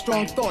form.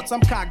 Strong thoughts,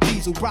 I'm cock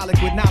diesel,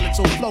 brolic with knowledge,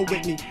 so flow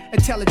with me.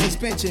 Intelligence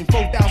benching,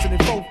 4,000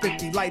 and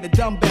 450, like a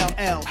dumbbell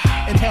L.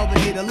 Inhale to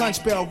hear the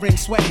lunch bell ring,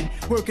 sweating,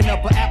 working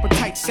up an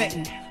appetite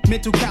setting.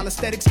 Mental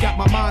calisthenics got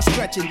my mind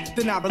stretching,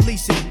 then I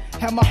release it.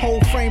 Have my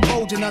whole frame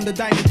bulging under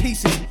diamond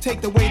pieces.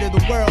 Take the weight of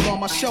the world on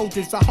my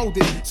shoulders, I hold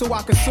it. So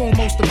I consume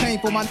most of the pain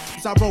for my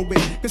I roll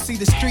with. Cause see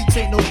the streets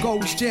ain't no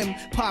Gold's Gym,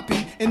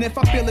 Poppy. And if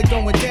I feel it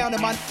going down,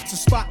 then my to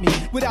spot me.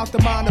 Without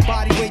the mind, the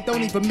body weight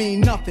don't even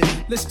mean nothing.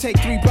 Let's take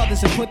three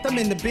brothers and put them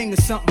in the Bing or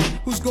something.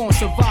 Who's gonna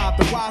survive,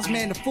 the wise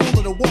man, the fool,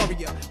 or the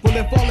warrior? Well,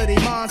 if all of their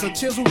minds are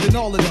chiseled, then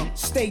all of them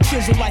stay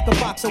chiseled like a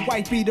box of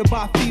white beater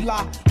by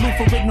Fila.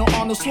 Luther Rignall,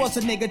 Arnold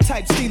Schwarzenegger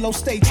type stilo.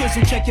 Stay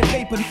chiseled, check your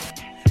paper.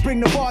 Bring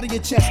the bar to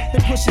your chest,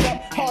 then push it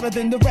up harder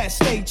than the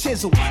rest. Stay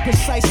chiseled,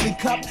 precisely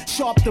cupped,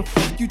 sharp the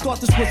You thought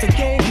this was a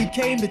game, we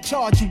came to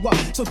charge you up.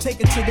 So take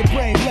it to the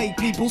brain, lay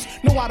peoples.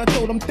 Know how to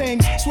throw them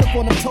things, swift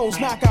on them toes,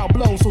 knockout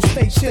blows. So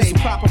stay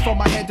chiseled, proper from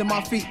my head to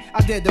my feet.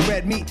 I did the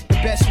red meat, the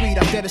best weed.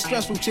 I did the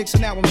stressful chicks,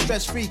 and now I'm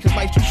stress free. Cause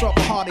life's too short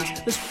for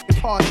heartaches. Let's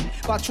party.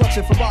 Buy trucks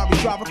and Ferrari,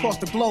 drive across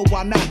the globe,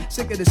 why not?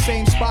 Sick of the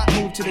same spot,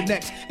 move to the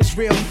next. It's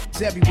real,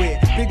 it's everywhere.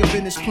 Bigger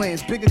business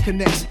plans, bigger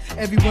connects.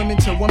 Every woman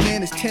to one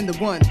man is 10 to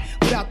 1.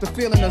 Without the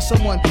feeling of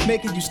someone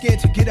making you scared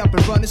to get up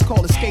and run, it's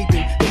called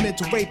escaping, the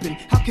mental raping.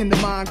 How can the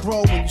mind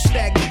grow when you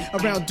stagnant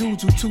around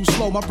dudes who too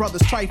slow? My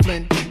brother's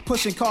trifling,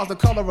 pushing cars the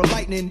color of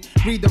lightning.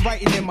 Read the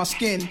writing in my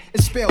skin,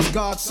 it spells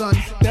God, son.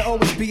 There'll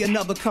always be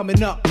another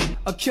coming up.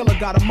 A killer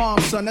got a mom,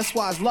 son, that's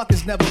why his luck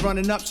is never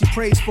running up. She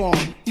prays for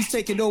him, he's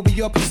taking over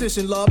your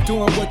position, love.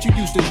 Doing what you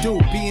used to do,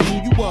 being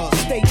who you was.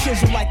 Stay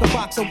chiseled like a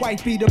box of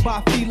white beater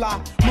by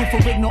Fila. Luther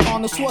Rignall,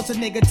 Arnold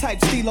Schwarzenegger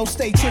type stilo.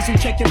 Stay chiseled,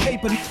 check your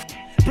paper.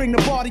 Bring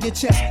the bar to your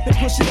chest, then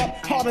push it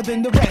up harder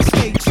than the rest.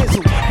 Stay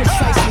chiseled,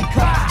 precisely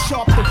cut,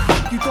 sharp the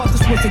You thought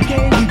this was a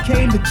game, we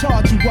came to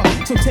charge you up.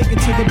 So take it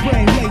to the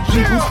brain, late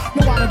peoples.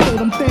 Know how to throw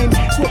them things,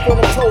 swift on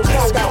them toes,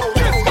 knockout.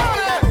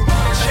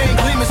 Chain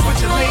gleaming,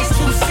 switching lanes,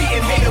 2C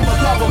and hate them or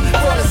love them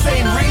for the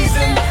same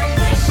reason.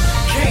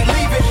 Can't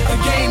leave it, the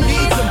game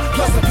needs them.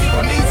 Plus the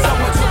people need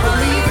someone to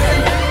believe in.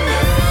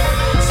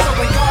 So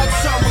in God's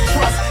son we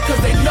trust, cause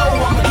they know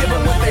I'ma give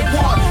them what they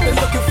want. They're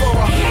looking for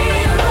a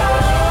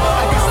hero.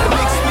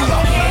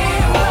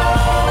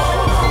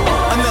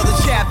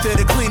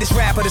 The cleanest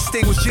rapper,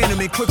 distinguished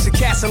gentleman, crooks a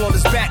castle on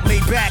his back,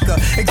 made backer.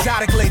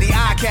 Exotic lady,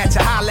 eye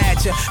catcher, holla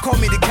at ya. Call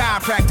me the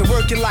chiropractor,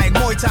 working like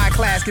Muay Thai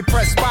class, can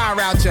press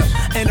fire out ya.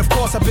 And of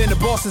course, I've been the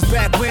boss's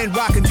back when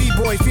rockin'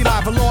 D-boy, feel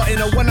like velour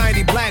in a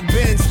 190 black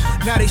Benz.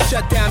 Now they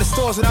shut down the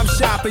stores that I'm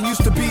shopping.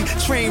 Used to be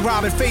train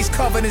robbing, face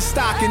covered in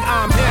stock, and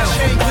I'm him.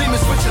 Chain gleaming,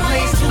 switching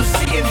lanes,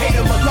 2C and hate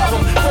them or love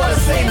them for the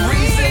same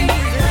reason.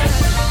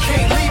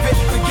 Can't leave it,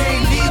 the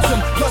game needs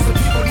them. Plus the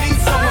people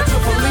need someone to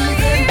believe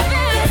in.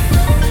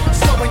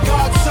 In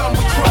God's son we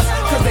trust,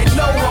 cause they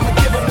know I'ma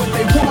give them what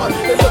they want.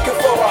 They're looking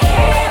for a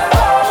hero.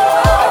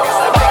 I guess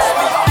that makes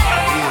me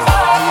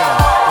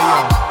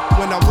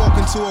When I walk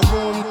into a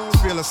room,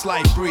 feel a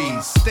slight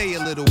breeze. Stay a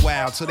little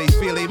while till they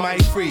feel they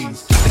might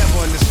freeze. Never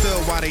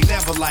understood why they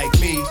never like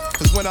me.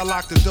 Cause when I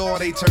lock the door,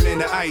 they turn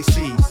into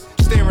ices.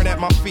 Staring at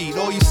my feet,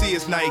 all you see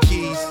is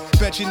Nikes.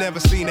 Bet you never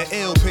seen an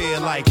ill pair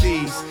like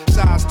these.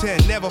 Size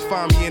 10, never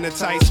find me in a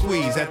tight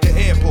squeeze. At the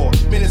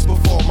airport, minutes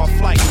before my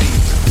flight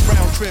leaves.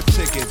 Round trip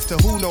tickets to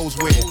who knows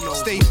where.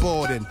 Stay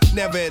boarding,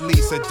 never at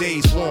least a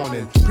day's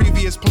warning.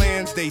 Previous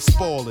plans, they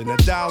spoiling.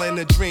 $1 in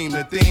a dream,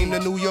 the theme to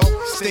New York,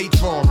 state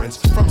drawings.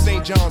 From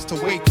St. John's to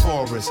Wake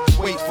Forest,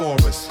 wait for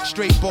us.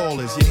 Straight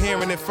ballers, you're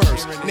hearing it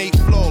first. Nate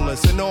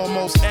flawless in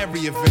almost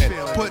every event.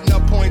 Putting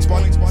up points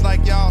while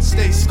like y'all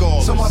stay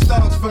scoreless. So my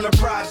thugs from the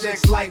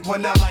projects light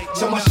one up.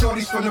 So my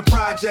shorties from the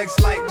projects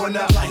light one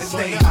up. And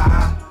stay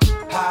high,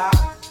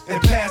 high,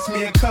 and pass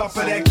me a cup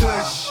of that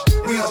kush.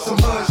 We on some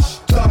hush.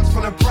 Thugs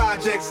from the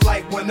projects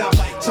light one up.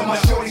 So my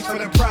shorties from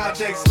the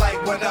projects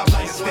light one up.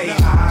 And stay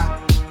high,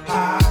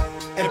 high,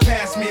 and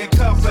pass me a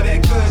cup of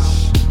that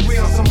kush. We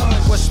on some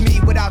hush. What's me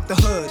without the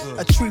hood?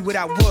 A tree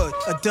without wood,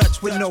 a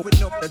Dutch with no,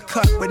 a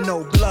cut with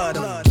no blood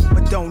on.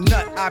 But don't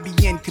nut, I be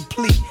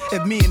incomplete.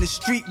 If me in the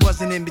street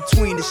wasn't in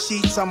between the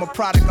sheets, I'm a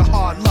product of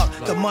hard luck,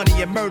 the money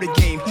and murder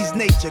game. He's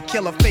nature,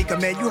 killer faker,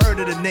 man, you heard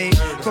of the name.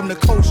 From the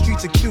cold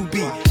streets of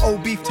QB,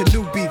 old beef to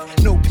new beef,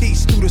 no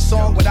peace. Through the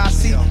song, what I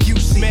see, you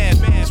see. Mad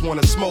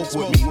wanna smoke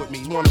with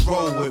me, wanna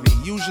roll with me.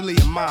 Usually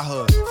in my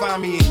hood,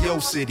 find me in your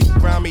city.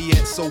 Grind me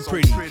yet so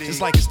pretty,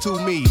 just like it's two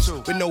me's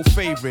with no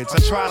favorites. I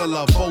try to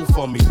love both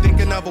of me,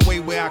 thinking of a way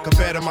where I could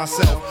better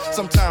myself.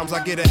 Sometimes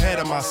I get ahead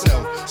of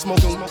myself,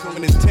 smoking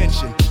when it's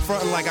tension,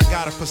 fronting like I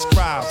gotta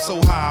prescribe.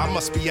 So high, I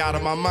must be out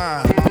of my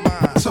mind.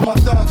 So my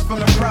thugs from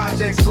the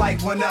projects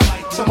light one up.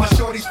 So my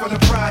shorties from the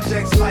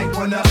projects light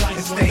one up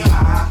and stay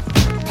high,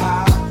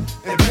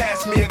 and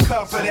pass me a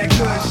cup of that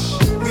kush.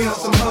 We on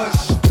some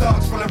hush.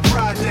 Thugs from the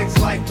projects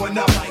light one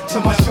up.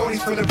 So my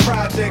shorties from the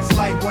projects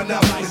light one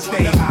up and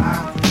stay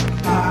high,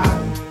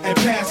 and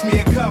pass me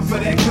a cup of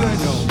that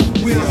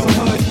kush. We on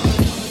some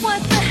hush.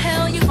 What the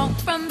hell you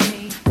want from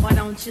me? Why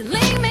don't you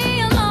leave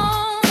me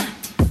alone?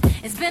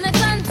 It's been a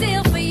done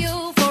deal for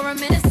you for a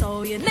minute,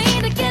 so you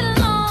need to get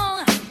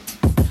along.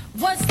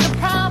 What's the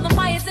problem?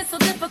 Why is it so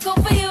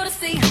difficult for you to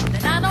see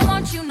that I don't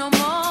want you no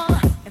more?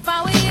 If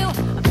I were you,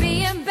 I'd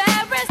be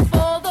embarrassed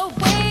for the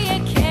way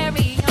you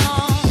carry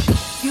on.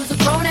 You're a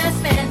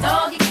grown-ass man,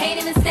 dog, you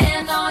can't even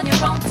stand on your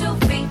own 2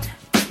 feet.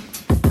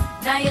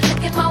 Now you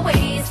look at my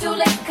way, it's too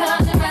late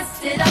 'cause you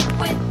messed it up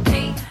with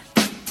me.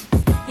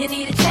 You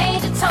need to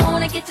change your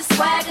tone and get your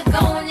swagger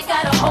going, you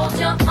gotta hold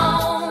your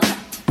own.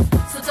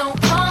 So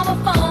don't call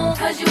my phone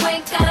 'cause you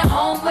ain't got a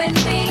home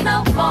with me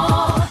no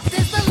more. This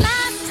is the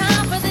last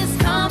time for this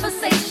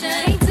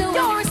conversation.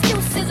 Your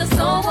excuses are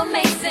so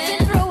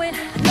amazing. Through it,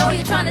 I know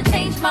you're trying to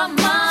change my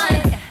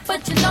mind,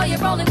 but you know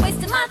you're only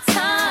wasting my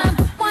time.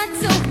 1,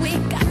 2, we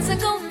got to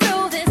go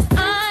through this.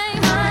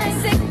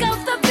 I'm sick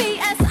of the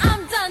BS,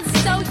 I'm done,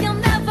 so you'll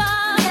never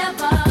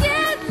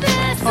get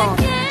this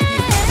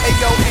again. Hey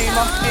yo,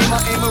 Aimer,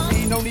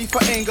 no need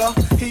for anger.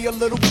 He a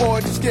little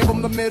boy, just give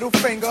him the middle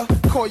finger.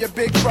 Call your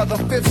big brother,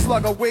 fifth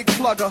slugger, wig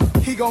plugger.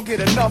 He gon' get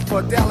enough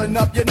for dialing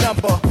up your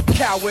number.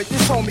 Coward,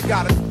 this homie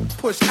gotta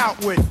push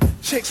outward.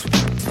 Chicks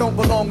don't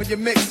belong in your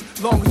mix,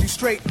 long as you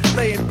straight.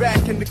 Laying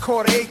back in the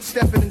quarter 8,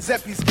 stepping in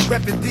Zeppies,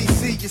 reppin'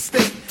 DC, your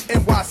state.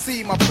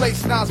 NYC, my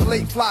place, Nas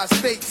late fly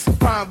states.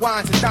 Fine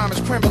wines and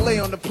diamonds, creme brulee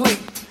on the plate.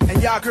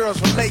 And y'all girls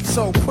relate,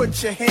 so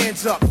put your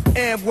hands up.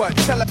 And what?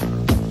 Tell her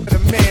the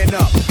man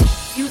up.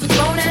 You's a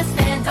grown-ass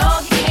man,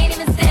 dog, you can't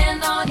even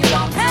stand on your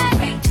own 2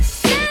 feet.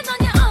 Stand on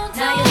your own,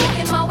 now you're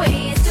looking my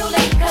way, it's too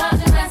late 'cause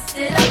you messed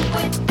it up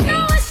with me.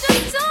 No, it's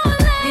just too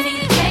late. You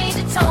need to change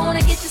your tone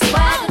and get your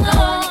swagger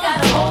going, you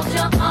gotta hold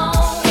your own.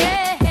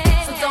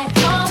 So don't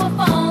call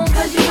my phone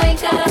 'cause you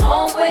ain't got a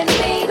home with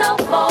me no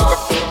more.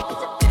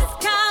 This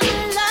kind of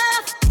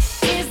love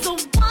is the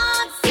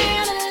once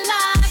in a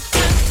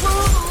lifetime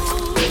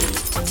fool.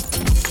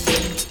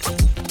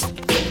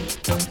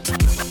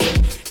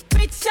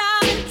 Reach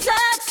out and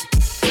touch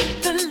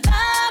the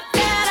love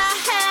that I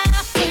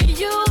have for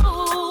you.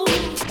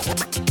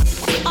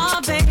 Oh,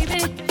 baby,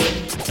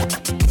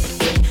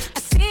 I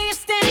see you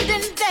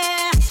standing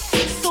there,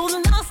 so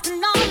lost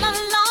and all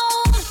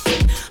alone.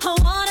 I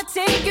wanna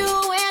take you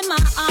in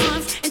my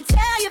arms and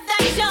tell you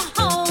that you're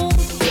home.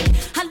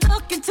 I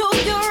look into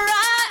your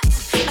eyes,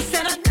 I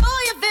said I know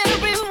you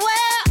very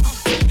well.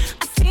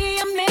 I see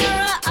a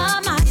mirror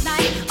of my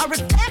life, a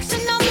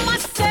reflection of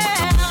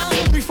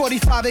myself.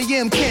 3:45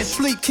 a.m., can't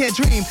sleep, can't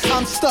dream.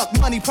 I'm stuck,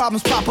 money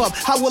problems pop up.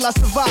 How will I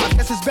survive?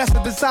 Guess it's best to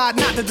decide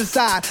not to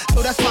decide.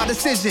 So that's my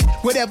decision.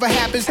 Whatever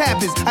happens,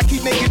 happens. I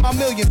keep making my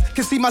millions.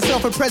 Can see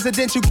myself in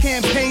presidential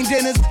campaign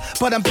dinners,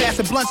 but I'm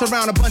passing blunts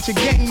around a bunch of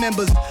gang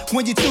members.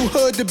 When you're too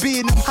hood to be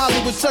in them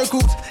Hollywood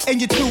circles, and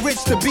you're too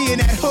rich to be in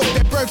that hood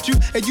that birthed you,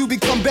 and you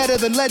become better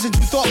than legends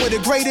you thought were the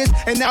greatest,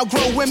 and now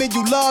grown women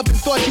you loved and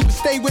thought you would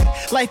stay with.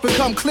 Life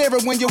become clearer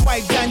when you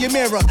wipe down your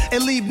mirror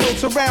and leave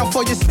notes around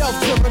for yourself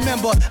to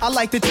remember. I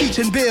like to teach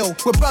and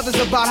build with brothers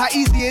about how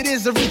easy it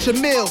is to reach a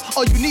mill.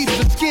 All you need is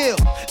a skill,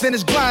 then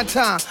it's grind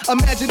time.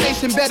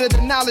 Imagination better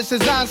than knowledge,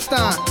 says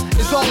Einstein.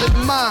 It's all in the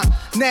mind,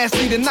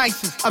 nasty the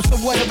nicest. I'm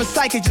somewhat of a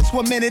psychic, just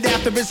 1 minute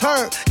after it's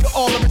heard. You're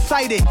all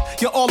recited,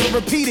 you're all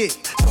repeated.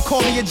 So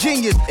call me a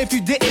genius. If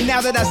you didn't,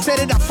 now that I said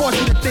it, I force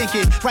you to think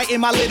it. Writing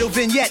my little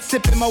vignette,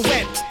 sipping my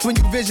wet. When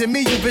you vision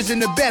me, you vision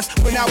the best.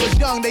 When I was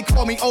young, they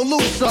called me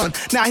Olu's son.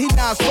 Now he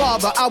Nas'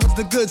 father, I was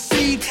the good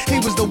seed, he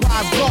was the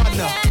wise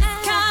gardener.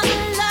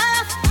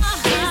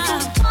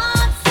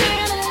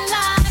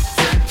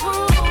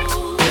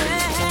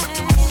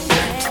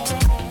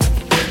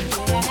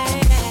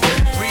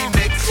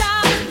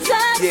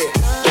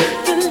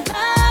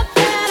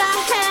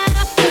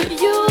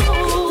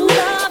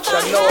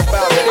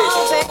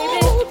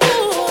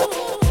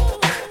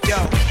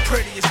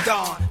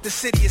 The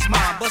city is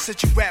mine, bust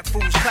at you rap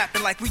fools,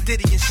 clapping like we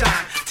Diddy and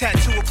Shine.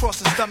 Tattoo across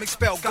the stomach,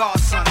 spell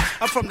Godson.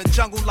 I'm from the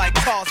jungle like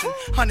Tarzan,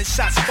 100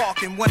 shots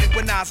sparking, when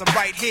eyes I'm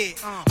right here.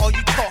 All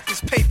you talk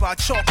is paper, I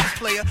chalk you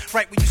player,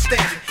 right where you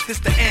standing. This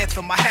the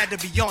anthem, I had to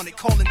be on it,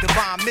 calling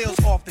Divine Mills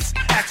office.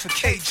 Ask for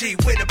KG,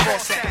 where the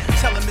boss at?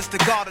 Tell him it's the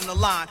God on the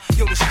line.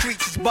 Yo, the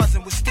streets is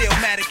buzzing with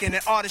Illmatic and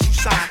an artist you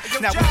signed.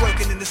 Now we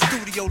working in the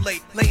studio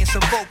late, laying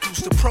some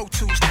vocals to Pro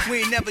Tools.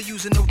 We ain't never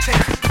using no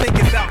tape.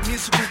 Thinking about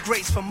musical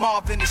greats from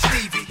Marvin and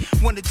Stevie.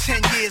 1 to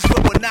 10 years,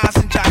 where were Nas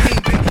and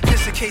Jaheen,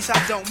 just in case I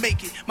don't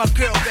make it. My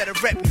girl better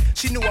rep me.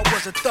 She knew I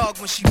was a thug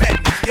when she met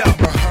me. Yo.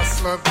 I'm a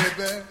hustler,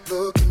 baby.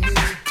 Look at me.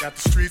 Got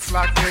the streets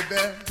locked,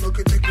 baby. Look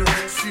at the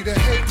girl. See the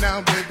hate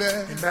now, baby.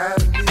 Ain't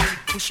mad at me.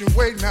 Pushing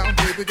weight now,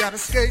 baby. Gotta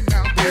skate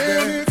now, baby.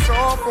 And it's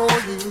all for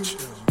you.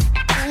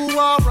 Ooh,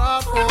 I'll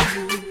ride for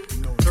you.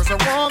 Cause I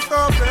want the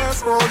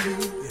best for you.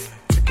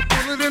 Take a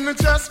bullet in the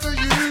chest for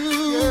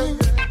you.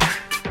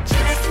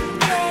 Just in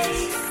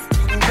case.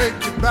 Gonna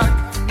make it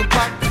back from the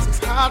block cause it's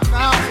hot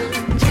now,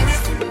 baby.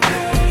 Just in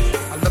case.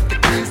 I left the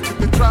keys to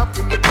the drop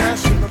and the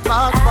cash in the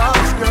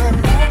lockbox, girl.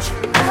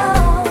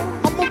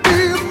 I'ma be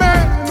a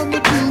man, I'ma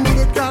do what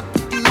I got to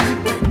do.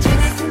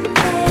 Just in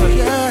case.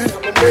 Yeah,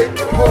 I'ma make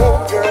it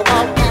whole, girl.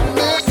 I'll be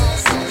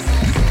missing.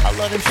 I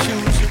love them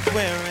shoes you're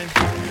wearing.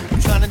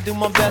 Trying to do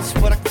my best,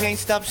 but I can't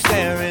stop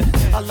staring.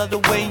 I love the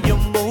way you're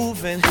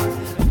moving.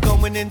 I'm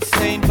going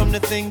insane from the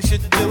things you're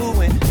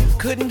doing.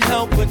 Couldn't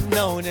help but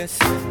notice.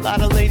 A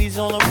lot of ladies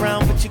all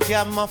around, but you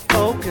got my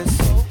focus.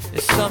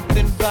 There's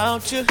something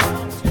about you,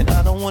 and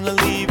I don't wanna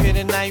leave here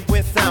tonight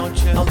without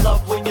you. I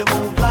love when you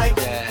move like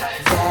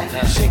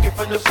that. Shake it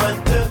from the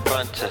front to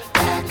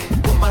back.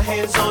 Put my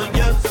hands on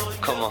you.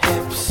 Come on.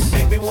 Hips.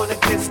 Make me wanna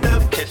kiss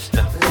them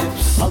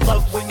lips. I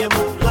love when you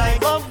move like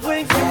that.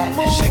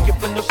 Shake it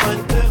from the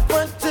front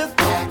to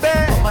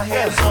back. Put my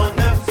hands on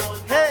them.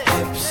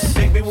 Hips.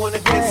 Make me wanna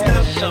kiss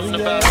them.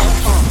 Something about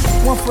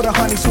One for the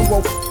honeys who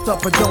woke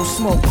up but don't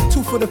smoke.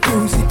 Two for the few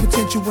who see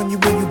potential when you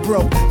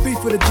broke. Three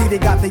for the G, they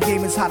got the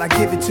game, it's hot, I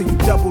give it to you.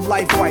 Double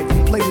life wife,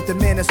 you play with the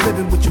man that's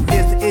living with you,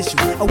 here's the issue.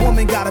 A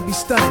woman gotta be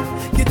stunning,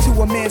 get to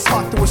a man's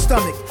heart through her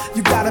stomach.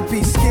 You gotta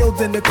be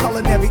skilled in the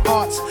culinary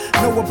arts.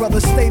 Know a brother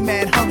stay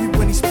mad hungry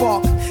when he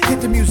spark.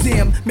 Hit the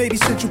museum, maybe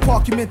Central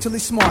Park, you mentally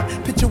smart.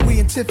 Picture we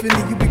and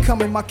Tiffany, you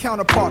becoming my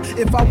counterpart.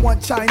 If I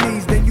want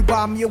Chinese, then you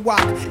buy me a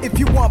wok. If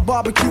you want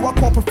barbecue, I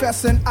call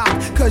Professor and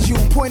Ock. Cause you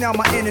point out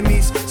my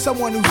enemies.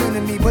 Someone who's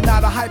into me, but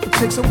not a hyper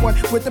chick. Someone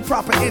with the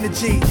proper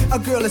energy. A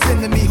girl is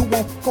into me who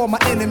won't call my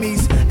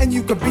enemies. And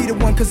you could be the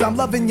one cause I'm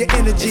loving your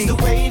energy. It's the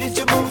way that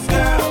you move,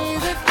 girl.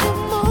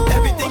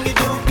 Everything you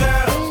do,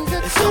 girl.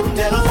 It's something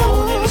that I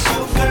want and it's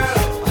you,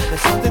 girl.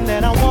 It's something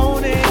that I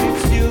want and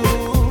it's you,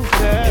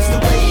 girl. It's the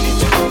way that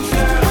you move,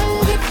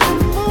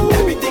 girl.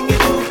 Everything you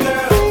do,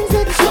 girl.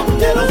 It's something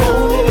that I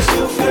want and it's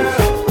you,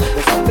 girl.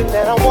 It's something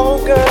that I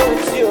want, girl.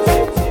 It's you.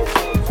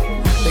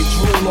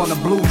 On the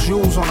blue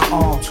jewels on the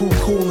arm, too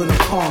cool in the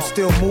palm,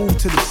 still move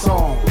to the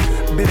song.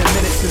 Been a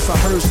minute since I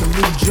heard some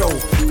new Joe,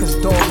 cause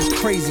dog is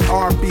crazy,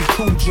 R&B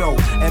Cujo.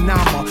 And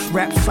I'm a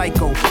rap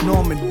psycho,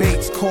 Norman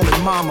Bates, call it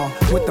mama,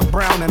 with the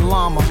brown and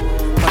llama.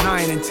 But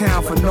I ain't in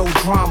town for no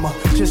drama,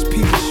 just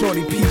peep the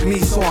shorty, peep me,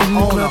 so I'm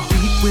on her.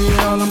 Beat with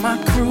all of my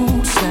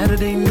crew,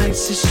 Saturday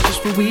nights is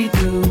just what we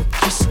do.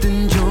 Just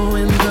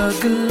enjoying the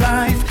good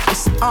life,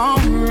 it's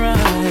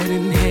alright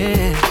in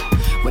here.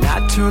 When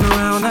I turn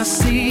around, I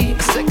see a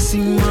sexy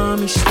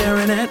mommy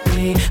staring at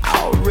me.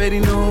 I already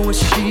know what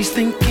she's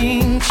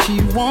thinking.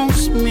 She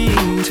wants me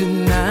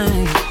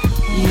tonight.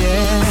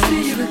 Yeah.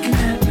 See you looking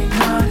at me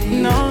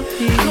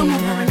naughty. Come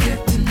over and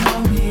get to know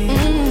me.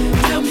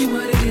 Tell me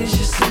what it is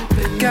you're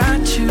sipping.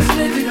 Got you. Let's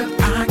live it up.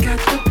 I got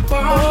the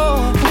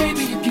ball.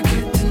 Maybe if you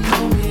get to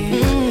know me,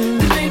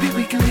 then maybe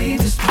we can leave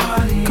this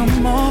party.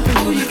 Come on, baby.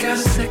 Oh, you got a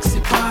sexy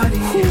body.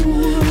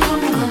 Come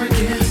over and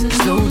get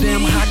to know me. So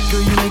damn hot,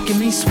 girl, you making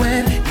me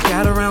sweat.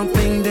 Got a round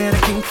thing that I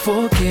can't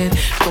forget.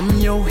 From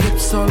your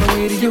hips all the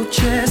way to your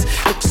chest,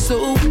 looks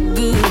so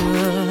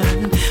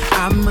good.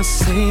 I must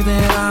say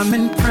that I'm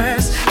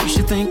impressed. You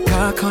should thank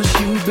God cause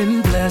you've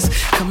been blessed.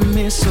 Come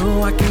here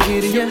so I can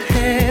get in your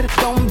head.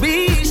 Don't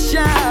be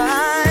shy.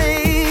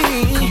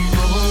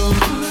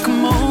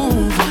 Come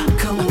over,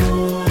 come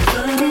over,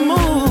 come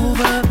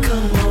over,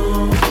 come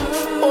over,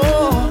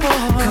 oh,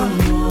 come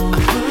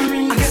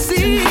over. I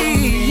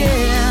see,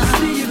 yeah. I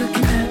see you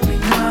looking at me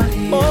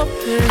naughty. Oh,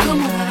 yeah.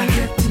 Come on.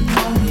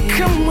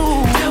 Come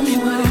on, tell me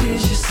what it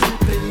is you're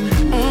sipping.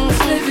 Let's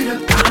live it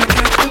up.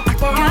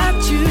 I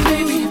got you,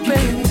 baby,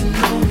 baby. To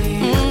know me,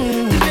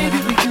 then maybe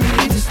we can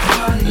leave this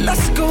party.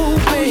 Let's go,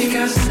 baby. You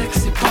got a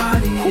sexy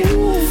body. Come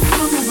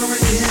over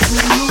again.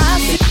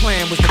 The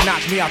plan was to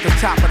knock me out the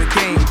top of the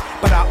game,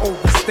 but I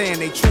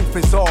understand they truth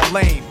is all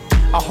lame.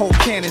 I hold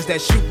cannons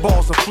that shoot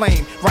balls of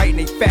flame right in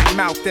they fat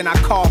mouth, then I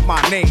carve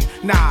my name.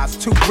 Nas,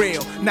 too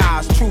real.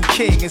 Nas, true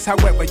king is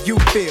however you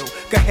feel.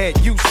 Go ahead,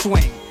 you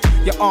swing.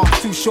 Your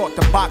arm's too short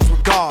to box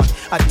with God.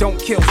 I don't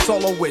kill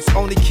soloists,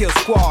 only kill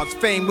squads.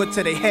 Fame went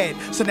to their head,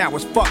 so now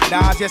it's fuck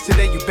Nas.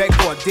 Yesterday you begged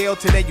for a deal,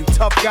 today you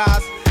tough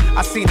guys.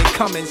 I seen it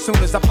coming, soon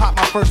as I popped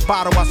my first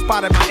bottle, I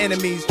spotted my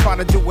enemies trying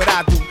to do what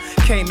I do.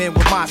 Came in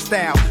with my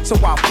style, so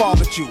I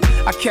followed you.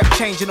 I kept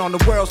changing on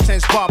the world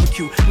since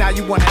barbecue. Now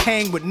you wanna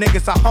hang with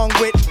niggas I hung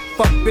with?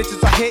 Fuck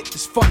bitches I hit,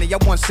 it's funny, I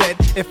once said,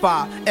 if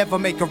I ever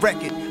make a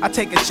record, I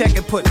take a check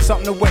and put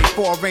something away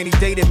for a rainy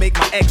day to make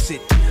my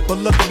exit. But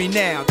look at me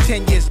now,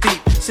 10 years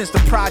deep, since the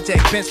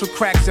project, bench with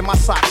cracks in my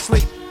socks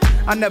sleep.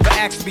 I never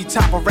asked to be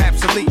top of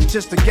rap's elite,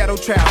 just a ghetto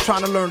trap,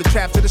 trying to learn the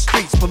traps of the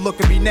streets, but look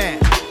at me now.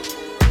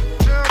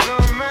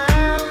 Sugar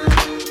man,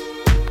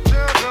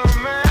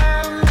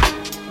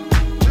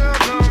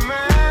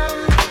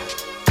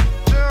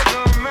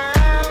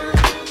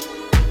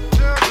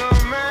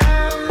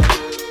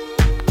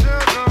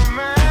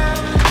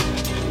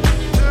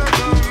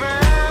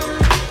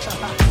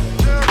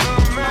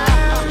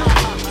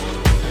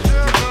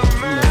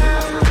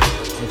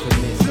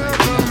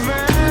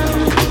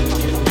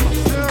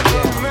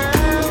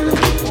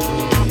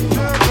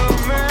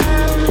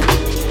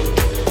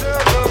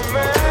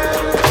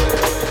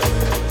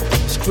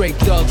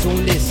 thugs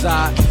on this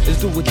side.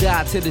 Let's do or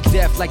die to the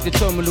death like the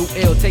terminal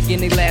ill. Taking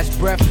their last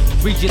breath,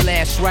 read your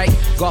last right.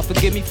 God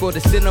forgive me for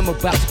the sin I'm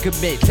about to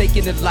commit.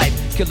 Taking the life,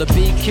 killer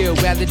being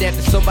killed. Rather than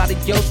to somebody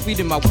else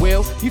feeding my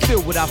will. You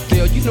feel what I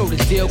feel, you know the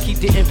deal. Keep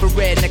the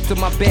infrared next to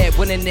my bed.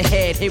 One in the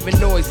head, hearing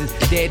noises.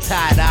 Dead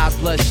tired eyes,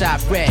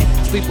 bloodshot red.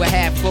 Sleep with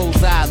half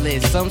closed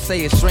eyelids. Some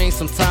say it's strange,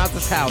 sometimes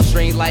that's how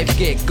strange life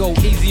get. Go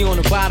easy on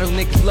the bottle,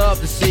 niggas love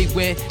to see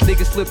when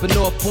niggas slipping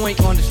off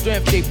point on the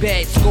strength they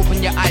bad.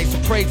 Scoping your ice,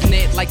 appraising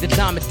it like the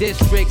Diamond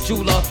District.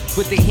 Jeweler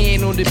with their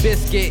hand on the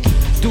biscuit.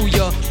 Do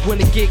ya when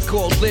it get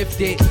cold, lift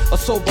it or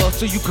sober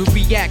so you can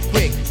react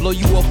quick. Blow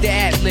you off the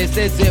atlas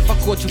as if I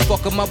caught you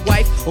fucking my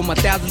wife on my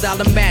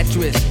 $1,000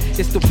 mattress.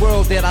 It's the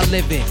world that I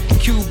live in.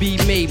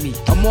 QB made me.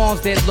 I'm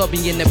moms that love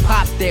me and the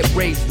pops that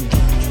raised me.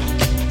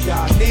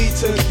 Y'all need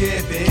to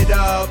give it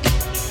up.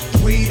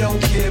 We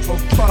don't give a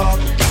fuck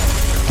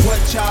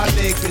what y'all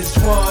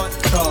niggas want,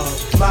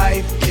 cause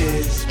life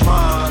is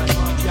mine.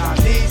 Y'all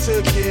need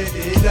to give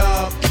it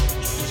up,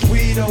 cause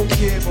we don't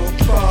give a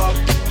fuck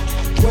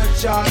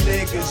what y'all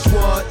niggas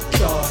want,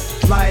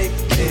 cause life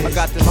is I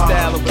got the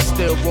style of a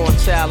stillborn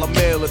child, I'm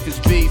ill. If it's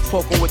beef,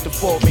 poking with the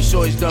fork, make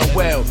sure he's done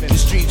well. The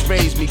streets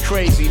raised me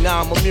crazy,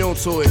 now I'm immune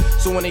to it.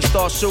 So when they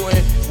start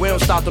shooting, we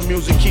don't stop the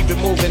music, keep it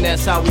moving,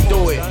 that's how we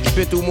do it.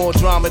 Been through more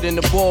drama than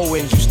the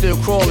Baldwins, you still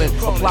crawling.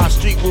 Apply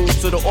street rules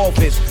to the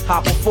office,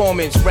 high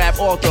performance, rap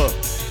author.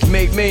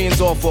 Make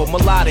millions off of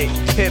melodic,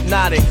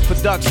 hypnotic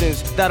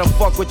productions that'll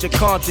fuck with your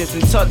conscience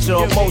and touch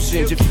your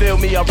emotions. You feel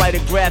me? I write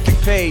a graphic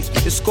page,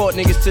 escort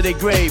niggas to their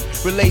grave.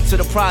 Relate to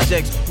the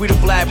projects, we the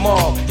black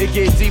mob. It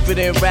gets deeper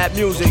than rap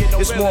music.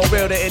 It's more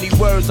real than any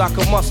words I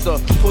can muster.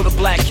 Pull the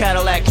black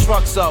Cadillac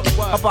trucks up.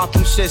 How about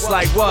them shits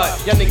like what?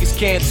 Y'all niggas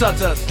can't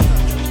touch us.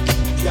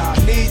 Y'all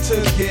need to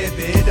give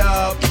it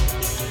up.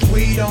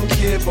 We don't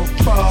give a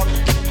fuck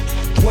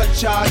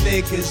what y'all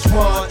niggas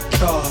want,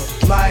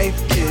 cause life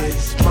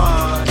is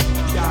mine.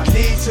 Y'all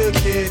need to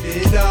give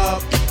it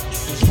up,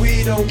 cause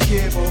we don't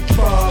give a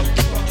fuck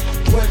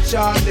what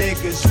y'all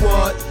niggas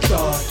want,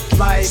 cause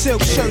life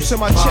Silk is shirts on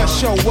my mine.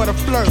 chest show, what a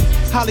flirt.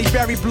 Holly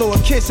Berry blew a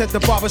kiss at the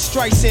Barbra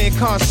Streisand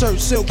concert.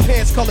 Silk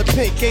pants colored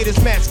pink,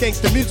 Gators match,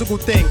 gangsta musical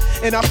thing.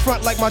 And I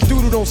front like my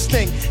doodle don't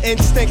stink.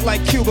 Instinct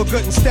like Cuba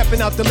Gooding,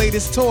 stepping out the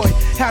latest toy.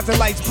 Hazard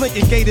lights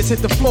blinking, Gators hit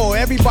the floor.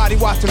 Everybody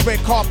watching, red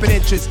carpet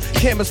entrance,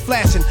 cameras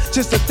flashing.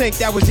 Just to think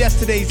that was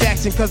yesterday's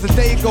action, cause the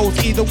day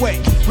goes either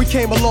way. We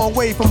came a long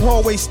way from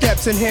hallway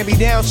steps and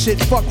hand-me-down shit.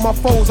 Fuck my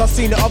foes, I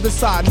seen the other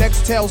side.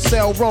 Next tell,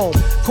 cell, roam.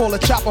 Call a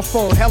chopper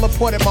phone,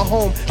 heliport at my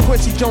home.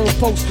 Quincy Jones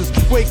posters,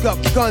 wake up,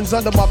 guns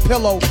under my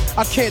pillow.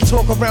 I can't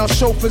talk around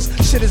chauffeurs,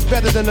 shit is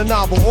better than a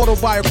novel.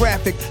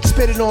 Autobiographic,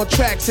 spit it on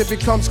tracks, it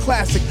becomes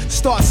classic.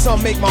 Start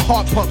some, make my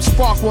heart pump.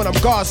 Spark when I'm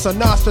Godson,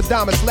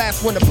 Nostradamus,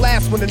 last one to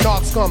blast when the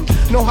knocks come.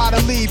 Know how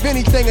to leave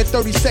anything in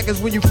 30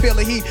 seconds when you feel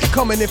the heat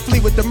coming and flee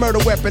with the murder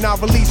weapon. I'll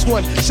release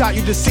one, shot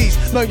you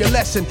deceased. Learn your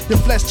lesson, your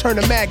flesh turn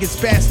to maggots,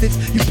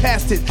 bastards. You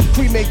passed it,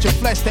 cremate your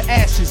flesh to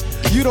ashes.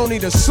 You don't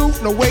need a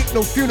suit, no wake,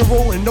 no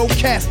funeral, and no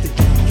casket.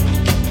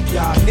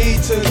 Y'all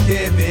need to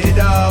give it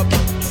up.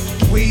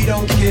 We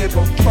don't give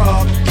a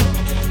fuck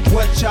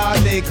what y'all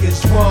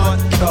niggas want,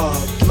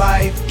 cause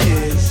life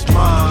is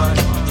mine.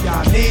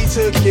 Y'all need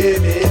to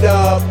give it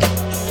up,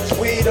 cause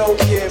we don't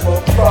give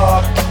a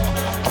fuck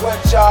what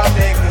y'all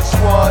niggas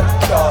want,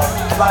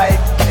 cause life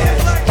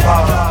is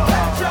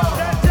mine.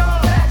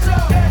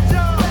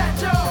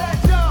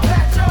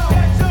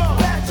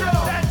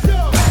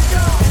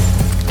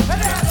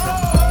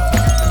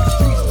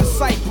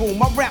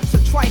 My raps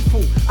are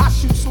trifle. I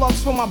shoot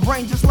slugs from my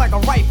brain just like a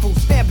rifle.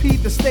 Stampede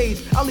the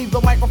stage, I leave the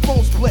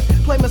microphone split.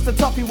 Play Mr.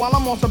 Tuffy while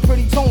I'm on some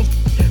pretty tones.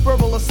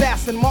 Verbal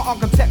assassin, my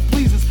architect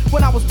pleases.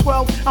 When I was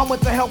 12, I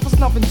went to hell for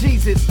snuffing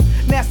Jesus.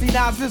 Nasty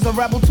Nas is a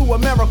rebel to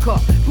America.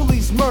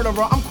 Police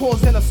murderer, I'm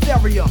causing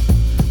hysteria.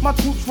 My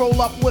troops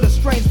roll up with a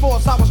strange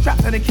force. I was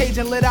trapped in a cage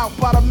and lit out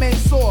by the main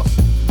source.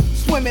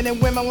 Swimming in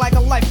women like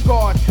a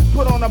lifeguard.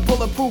 Put on a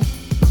bulletproof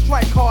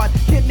strike hard,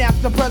 kidnap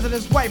the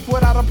president's wife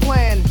without a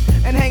plan,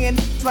 and hanging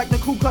like the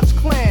Ku Klux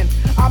Klan.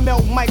 I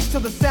melt mics till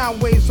the sound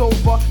waves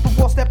over.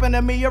 Before stepping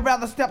to me, I'd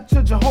rather step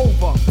to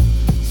Jehovah.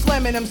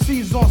 Slamming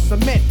MCs on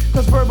cement,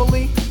 cause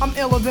verbally, I'm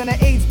iller than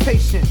an AIDS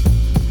patient.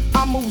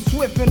 I move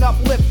swift and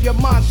uplift your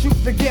mind, shoot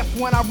the gift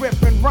when I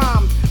rip and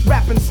rhyme.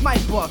 Rapping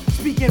sniper,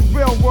 speaking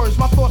real words,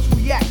 my thoughts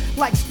react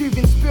like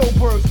Steven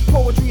Spielberg's.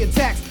 Poetry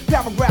attacks,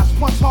 paragraphs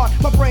punch hard,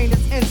 my brain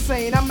is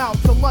insane. I'm out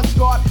to lunch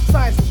guard,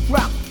 science is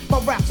dropped. My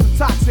raps are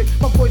toxic,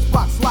 my voice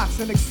box locks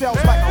and excels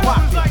like a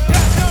rocket.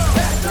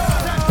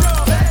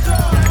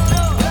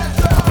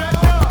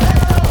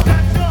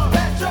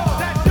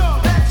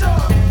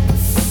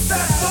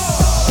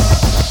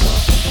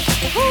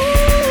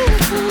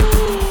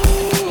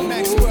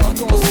 Maxwell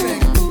gon'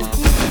 sing.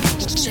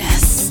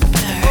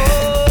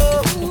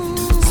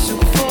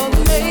 For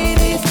the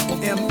ladies,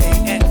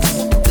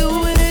 M-A-X.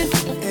 doing it.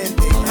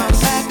 I'm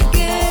back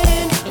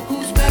again.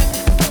 Who's back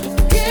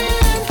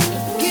again?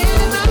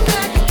 I'm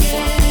back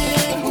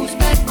again. Who's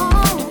back?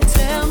 Oh,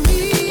 tell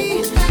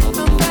me.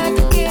 I'm back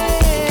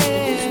again.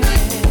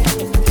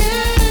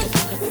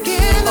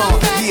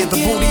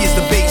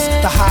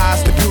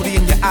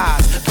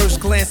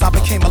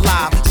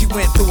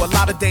 a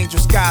lot of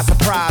dangerous guys.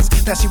 Surprised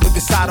that she would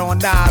decide on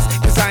Nas,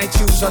 cause I ain't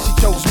choose her, she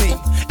chose me.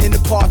 In the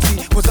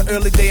party was an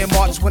early day in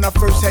March when I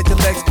first had your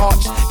legs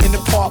arched. In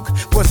the park,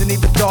 wasn't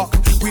even dark.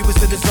 We was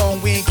in the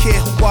zone, we ain't care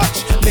who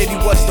watched. Maybe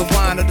what's the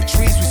wine or the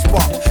trees we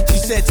sparked. She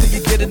said till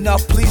you get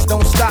enough, please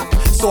don't stop.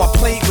 So I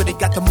played with it,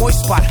 got the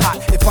moist spot hot.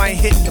 If I ain't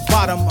hitting the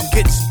bottom, I'm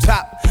getting some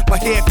top. My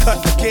hair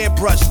cut, my hair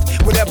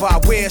brushed. Whatever I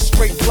wear,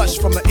 straight flush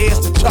from the ears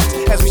to chucks.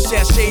 As we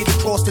sashayed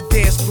across the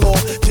dance floor,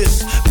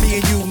 just me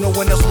and you, no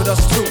one else with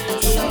us too.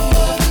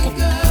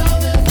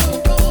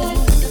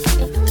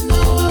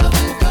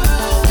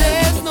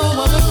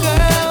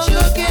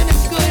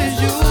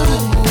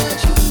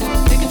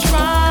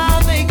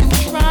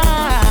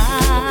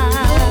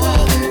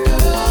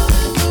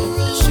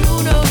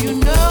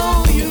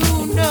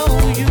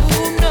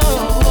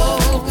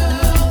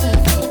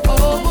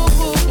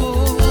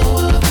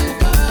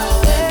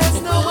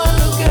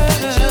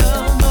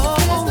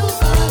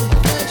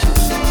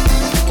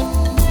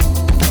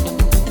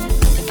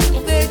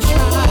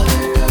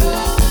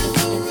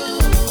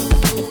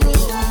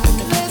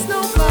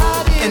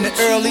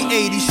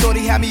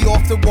 Had me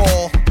off the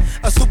wall.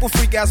 A super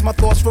freak as my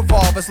thoughts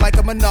revolve. It's like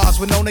a Nas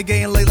with Nona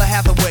Gay and Layla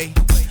Hathaway.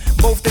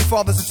 Both their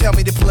fathers will tell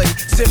me to play.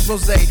 Sip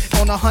rosé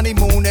on a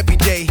honeymoon every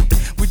day.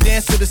 We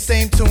dance to the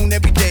same tune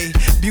every day.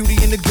 Beauty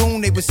in the goon,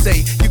 they would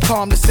say. You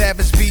calm the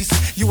savage beast,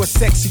 you a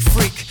sexy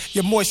freak.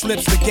 Your moist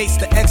lips negates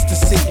the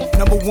ecstasy.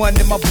 Number one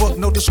in my book,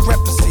 no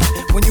discrepancy.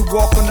 When you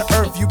walk on the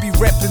earth, you be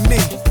repping me.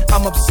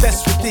 I'm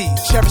obsessed with thee,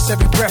 cherish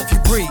every breath you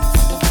breathe.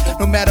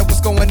 No matter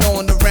what's going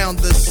on around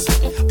us,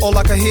 all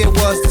I could hear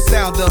was the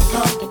sound of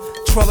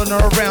twirling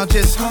her around,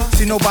 just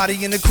see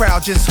nobody in the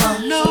crowd, just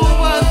no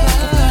one,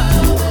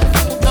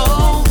 no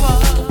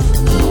one,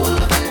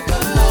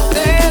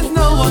 there's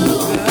no one who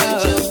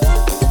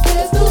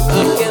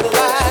looking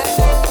like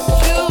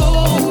you,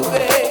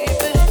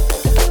 baby,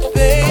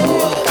 baby,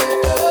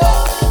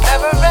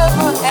 ever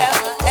see.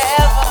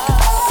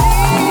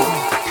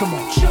 Come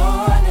on,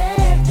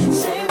 Jordan,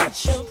 say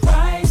what's your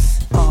price?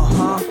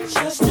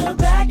 Just to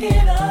back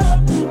it up,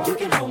 you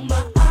can hold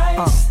my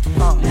eyes.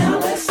 Now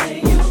let's say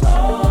you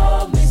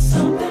owe me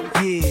something.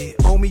 Yeah,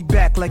 owe me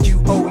back like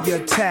you owe your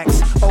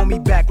tax. Owe me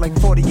back like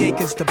 40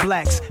 acres to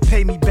blacks.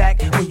 Pay me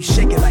back when you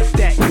shake it like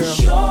that, girl.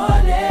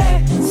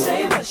 Shorty,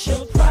 say what's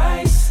your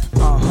price?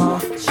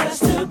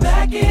 Just to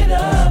back it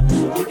up,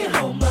 you can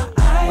hold my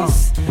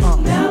eyes.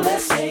 Now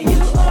let's say you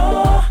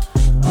owe.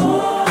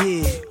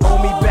 Yeah, owe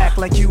me back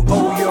like you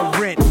owe your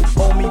rent.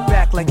 Owe me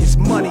back like it's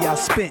money I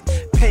spent.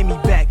 Pay me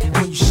back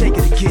when you shake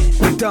it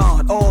again.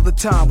 Dawn all the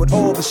time with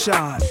all the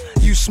shine.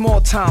 You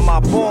small time, I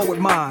ball with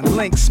mine.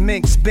 Lynx,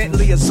 Minx,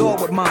 Bentley, Azor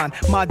with mine.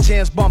 My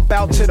jams bump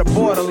out to the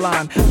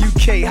borderline.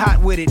 UK hot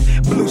with it,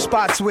 blue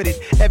spots with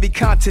it. Every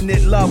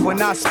continent love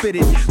when I spit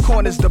it.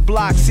 Corners the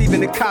blocks,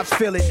 even the cops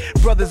feel it.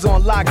 Brothers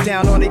on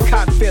lockdown on they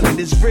cot feeling.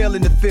 It's real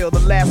in the field,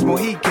 the last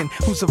Mohican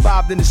who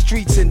survived in the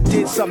streets and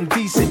did something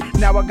decent.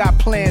 Now I got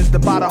plans to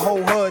buy the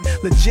whole hood.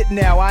 Legit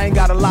now, I ain't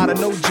got a lot of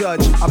no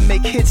judge. I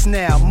make hits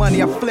now,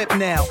 money I flip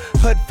now.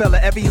 Hood fella,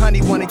 every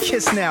honey wanna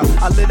kiss now.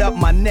 I lit up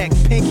my neck,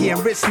 pinky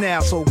and wrist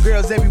now. So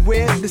girls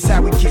everywhere, this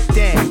how we get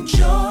down.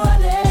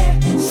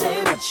 Jordan,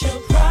 say what's your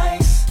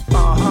price?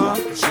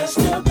 Just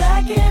to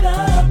back it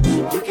up,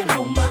 you can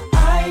hold my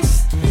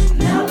eyes.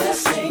 Now let's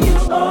say you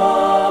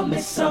owe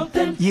me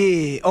something.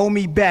 Yeah, owe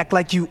me back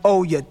like you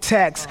owe your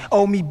tax.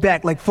 Owe me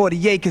back like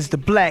 40 acres to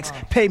blacks.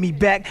 Pay me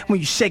back when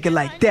you shake it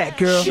like that,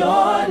 girl.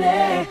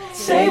 Jordan,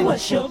 say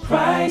what's your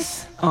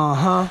price?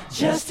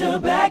 Just to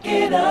back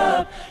it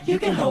up, you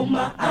can hold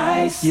my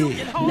eyes.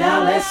 Yeah.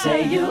 Now let's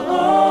say you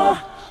owe.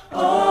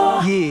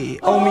 Yeah,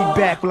 owe me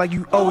back like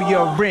you owe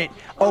your rent.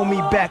 Owe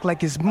me back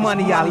like it's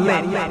money I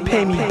lent.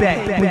 Pay me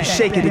back when you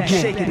shake it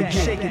again.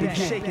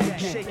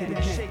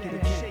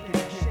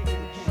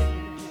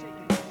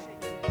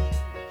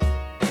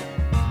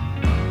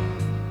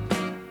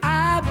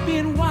 I've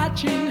been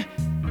watching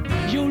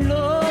your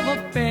love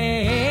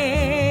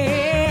affair.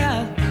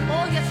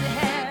 Oh, yes, it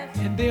has.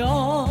 And they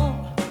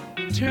all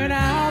turn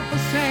out the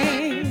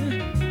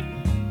same.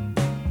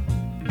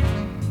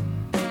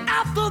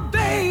 After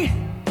they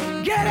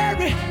get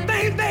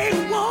everything they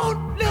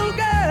want, little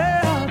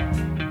girl,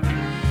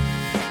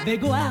 they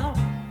go out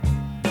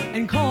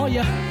and call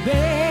you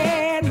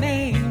their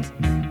names.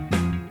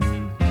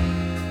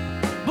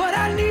 But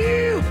I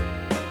knew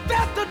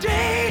that the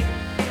day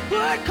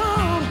would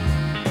come,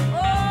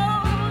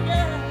 oh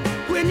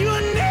yeah, when you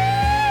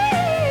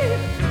need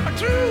a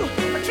true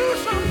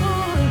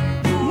someone.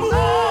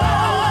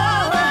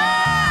 Oh,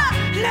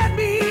 let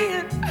me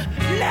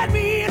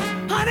in,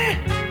 honey.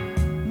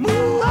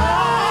 Move.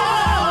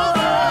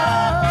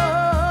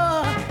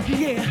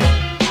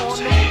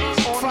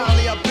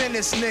 Finally up in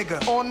this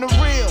nigga, on the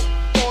real.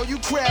 All you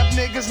crab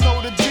niggas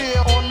know the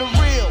deal, on the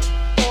real.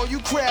 All you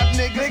crab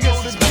niggas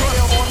know the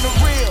deal, on the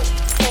real.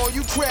 All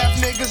you crab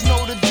niggas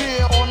know the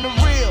deal, on the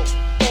real.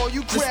 All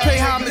you crab Let's pay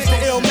homage to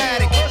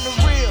Illmatic.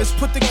 Let's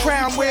put the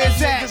crown where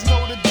it's at.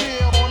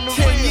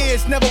 10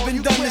 years, never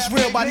been done this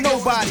real by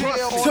nobody.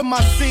 To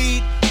my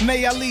seed,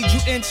 May I lead you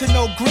into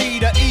no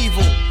greed or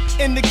evil.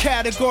 In the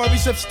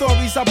categories of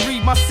stories, I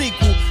breed my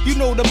sequel. You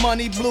know the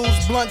money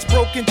blues, blunts,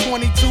 broken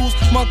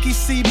 22s, monkey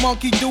see,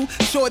 monkey do,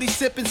 shorty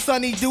sipping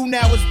sunny do.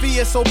 Now it's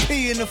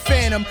VSOP in the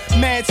Phantom,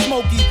 mad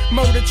smoky,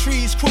 murder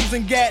trees,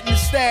 cruising, gat in the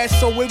stash,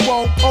 so it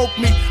won't poke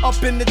me.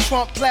 Up in the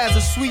Trump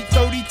Plaza, sweet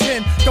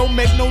 3010. Don't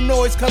make no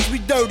noise, cause we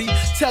dirty.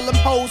 Tell them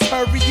hoes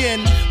hurry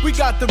in. We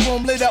got the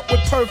room lit up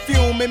with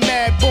perfume and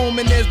mad boom,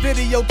 and there's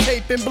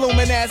videotape and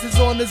blooming asses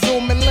on the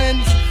zooming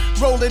lens.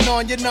 Rolling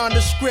on your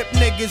nondescript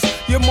niggas.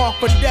 You're marked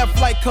for death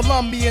like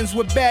Colombians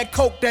with bad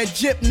coke that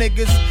jip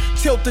niggas.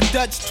 Tilt the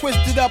Dutch,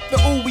 twisted up the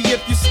ooey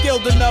if you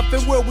skilled enough.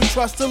 And will we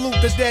trust to loot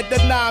the dead, the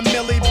 9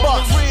 milli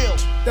bucks?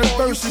 That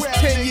verse is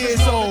 10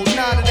 years old,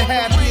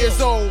 9.5 years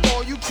old.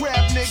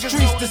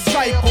 Streets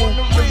disciple,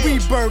 the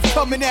rebirth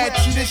coming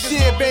at you this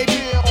year, baby.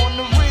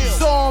 It's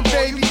on,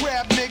 baby.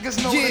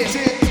 Yeah.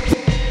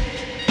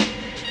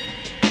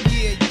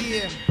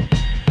 Yeah.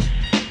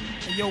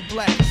 Hey, yo,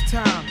 Black, it's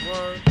time.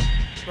 Word.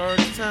 Bird,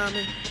 it's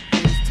timing.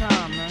 It's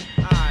time, man.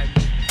 Alright.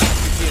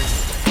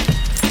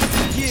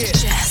 Yeah.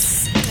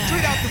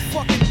 Straight out the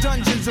fucking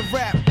dungeons of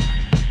rap,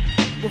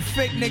 where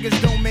fake niggas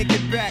don't make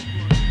it back.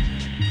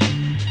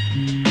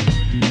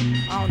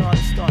 I don't know how to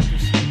start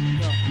this shit.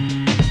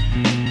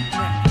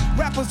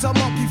 Rappers are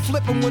monkey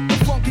flipping with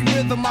the funky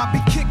rhythm I be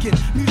kicking.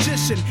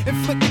 Musician,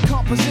 inflicting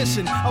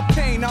composition of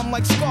pain. I'm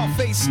like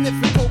Scarface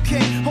sniffing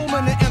cocaine,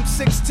 holding the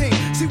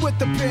M16. See with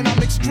the pen I'm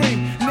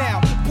extreme.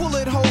 Now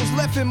bullet holes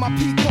left in my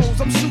peak holes.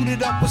 I'm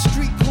suited up with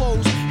street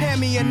clothes.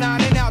 Hand me a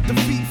 9 and out the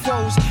feet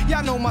foes.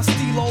 Y'all know my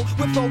stilo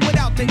with or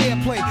without the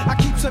airplay. I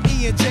keep some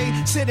E and J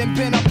sitting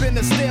bent up in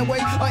the stairway,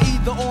 or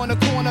either on the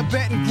corner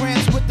betting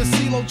grants with the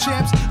CeeLo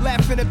champs,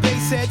 laughing at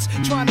bass heads,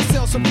 trying to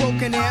sell some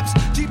broken amps.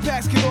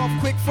 G-packs get off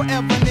quick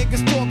forever.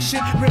 Niggas talk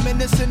shit,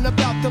 reminiscing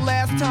about the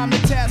last time the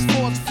task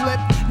force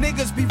flipped.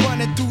 Niggas be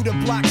running through the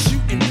block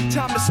shooting.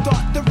 Time to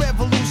start the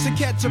revolution.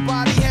 Catch a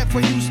body head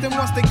for Houston.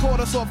 Once they caught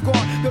us off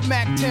guard, the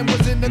Mac 10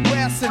 was in the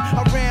grass, and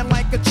I ran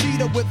like a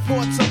cheetah with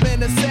thoughts of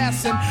an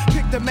assassin.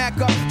 Picked the Mac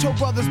up, told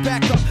brothers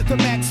back up. The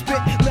Mac spit,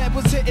 lead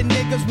was hitting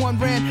niggas. One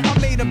ran, I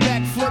made a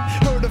backflip.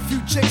 Heard a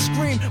few chicks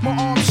scream, my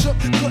arm shook,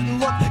 couldn't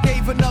look.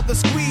 Gave another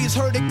squeeze,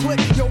 heard it click.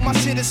 Yo, my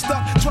shit is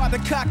stuck. Tried to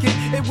cock it,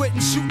 it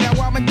wouldn't shoot. Now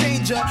I'm in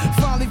danger.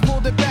 Finally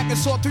pulled it back and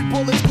saw 3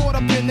 bullets caught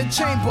up in the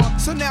chamber.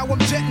 So now I'm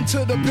jetting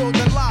to the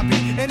building lobby,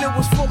 and it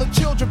was full of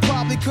children,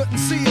 probably couldn't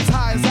see as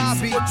high as I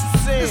be.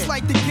 It's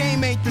like the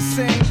game ain't the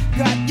same.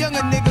 Got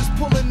younger niggas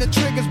pulling the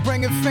triggers,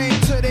 bringing fame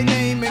to their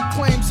name and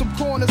claim some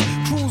corners.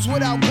 Cruise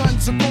without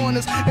guns or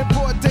corners. In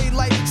broad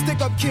daylight,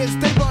 stick up kids,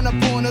 they run up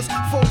on us.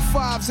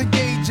 4-5s and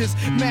gauges,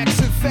 max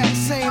and facts.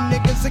 Same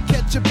niggas that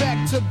catch you back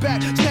to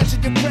back,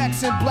 snatching your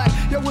cracks in black.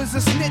 Yo, is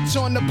a snitch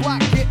on the block,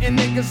 getting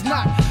niggas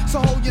knocked. So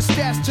hold your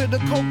stash till the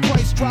coke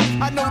price drop.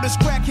 I know this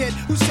crackhead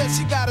who says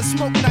she gotta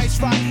smoke nice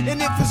rock,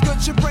 and if it's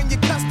good, you bring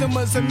your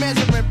customers and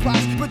measuring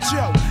plots. But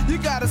yo, you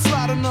gotta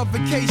slide on a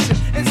vacation.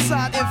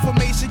 Inside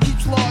information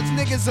keeps large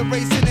niggas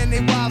erasing and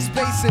they wild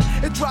spacing.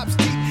 It drops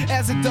deep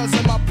as it does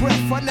in my breath.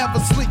 I never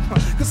sleep,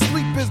 cause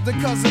sleep is the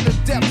cousin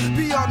of death.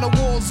 Beyond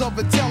the walls of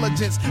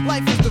intelligence,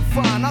 life is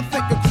defined. I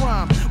think of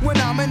crime when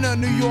I'm in a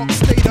New York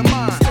state of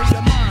mind.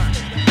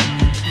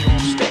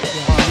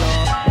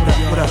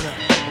 What up?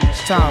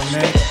 It's time,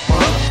 man.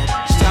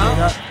 It's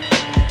time.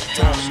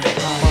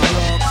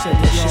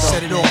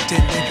 Set it off,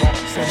 then, nigga.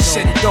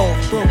 Set it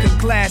off. Broken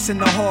glass in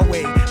the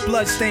hallway,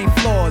 bloodstained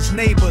floors,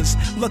 neighbors.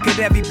 Look at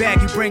every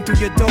bag you bring through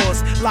your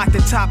doors. Locked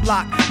and top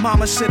lock.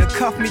 Mama should've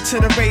cuffed me to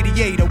the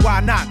radiator. Why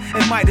not?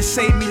 It might've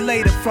saved me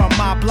later from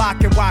my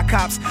block and why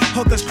cops.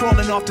 Hookers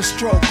crawling off the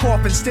stroke,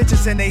 coughing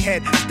stitches in their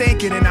head,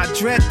 stinking, and I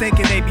dread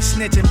thinking they be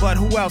snitching. But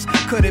who else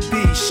could it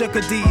be?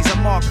 Sugar D's, a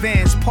Mark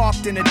Vans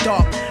parked in the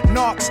dark.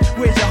 Knocks,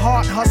 where's your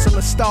heart? Hustle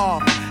or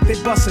starve.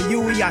 They bust a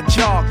Huey, I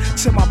jog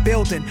to my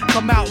building.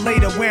 Come out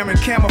later wearing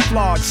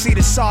camouflage. See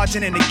the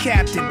sergeant and the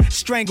captain.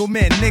 Strangle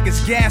men,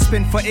 niggas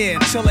gasping for air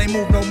until they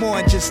move no more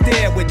and just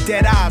stare with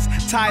dead eyes.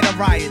 Tired of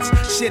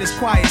riots, shit is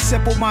quiet.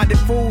 Simple-minded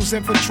fools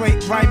infiltrate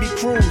grimy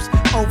crews.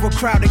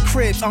 Overcrowded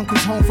cribs,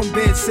 uncles home from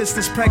bed,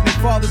 sisters pregnant,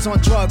 fathers on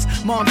drugs,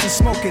 moms are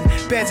smoking,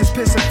 beds is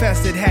piss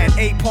infested. Had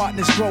 8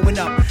 partners growing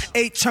up,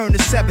 8 turned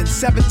to 7,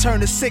 7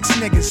 turned to 6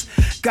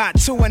 niggas. Got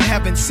 2 in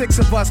heaven, 6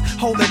 of us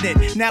holding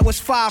it. Now it's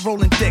 5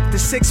 rolling thick. The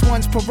 6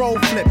 ones parole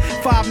flip.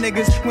 5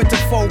 niggas went to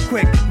fold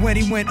quick when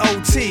he went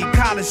OT.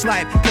 College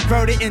life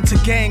converted into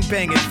gang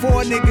banging.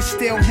 4 niggas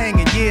still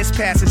hanging. Years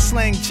passing,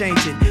 slang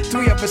changing.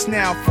 3 of us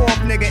now,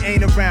 4th nigga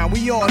ain't around.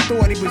 We all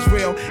thought he was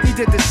real. He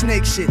did the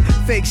snake shit,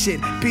 fake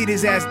shit, beat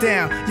his ass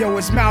down. Yo,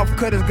 his mouth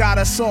could've got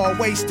us all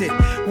wasted.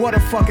 What a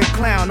fucking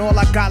clown. All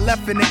I got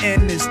left in the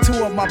end is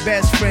 2 of my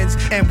best friends,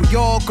 and we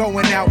all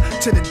going out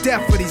to the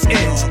death for these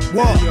ends.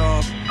 Whoa.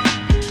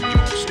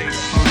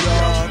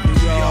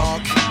 New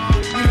York.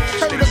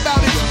 Heard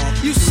about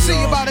it, you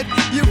see about it,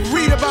 you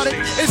read about it.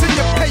 It's in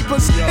your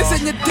papers, it's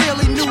in your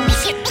daily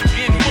news.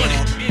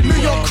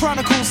 New York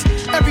Chronicles,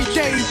 every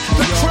day.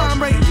 The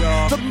crime rate,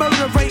 the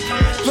murder rate,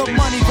 the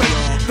money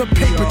rate, the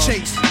paper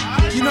chase.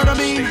 You know what I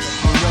mean?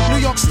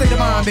 New York state of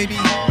mind, baby.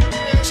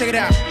 Check it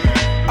out.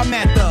 I'm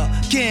at the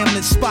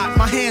gambling spot,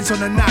 my hands on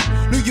the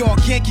knot. New York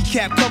Yankee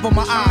cap, cover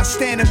my eyes,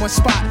 stand in one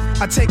spot.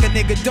 I take a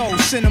nigga dough,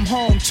 send him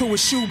home to a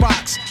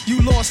shoebox.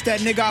 You lost that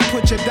nigga, I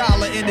put your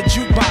dollar in the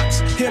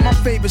jukebox. Hear my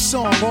favorite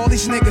song, all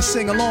these niggas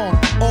sing along.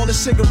 All the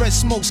cigarette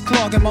smokes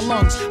clogging my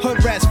lungs.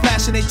 Hood rats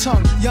flashing their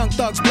tongue, young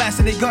thugs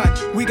blasting their gun.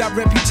 We got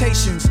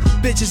reputations,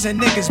 bitches and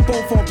niggas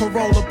both on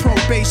parole or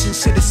probation.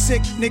 Shit is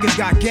sick, niggas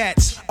got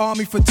gats,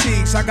 army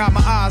fatigues. I got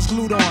my eyes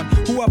glued on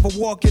whoever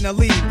walk in the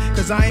lead.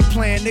 Cause I ain't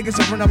playing, niggas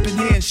will run up in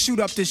here and shoot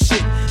up this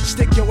shit.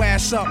 Stick your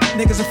ass up,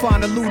 niggas will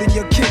find the loot in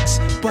your kicks.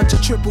 Bunch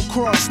of triple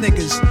cross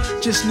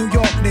niggas, just New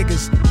York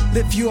niggas.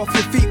 Lift you off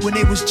your feet when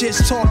they was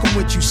just talking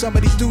with you. Some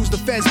of these dudes, the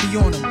feds be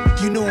on them.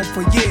 You know them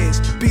for years.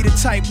 Be the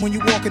type when you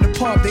walk in the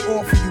pub, they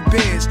offer you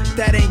beers.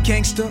 That ain't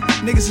gangster.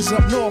 Niggas is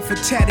up north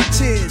with tatted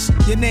tears.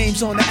 Your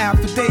name's on the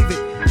affidavit.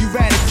 You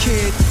ratted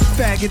kid.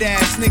 Faggot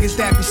ass niggas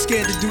that be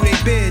scared to do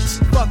their bids.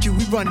 Fuck you,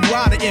 we run you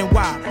out of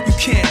NY. You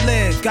can't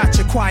live. Got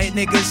your quiet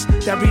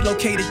niggas that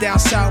relocated down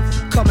south.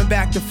 Coming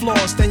back to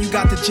floors. Then you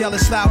got the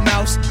jealous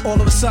loudmouths. All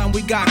of a sudden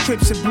we got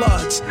Crips and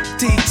Bloods.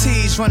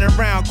 DTs running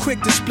around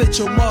quick to split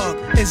your mug.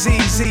 It's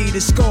easy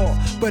to score,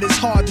 but it's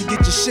hard to get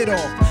your shit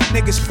off.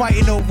 Niggas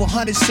fighting over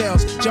 100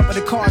 cells. Jump in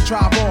the car,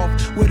 drive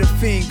off. With a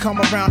fiend come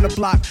around the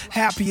block,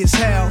 happy as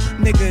hell.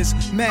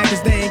 Niggas mad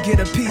cause they ain't get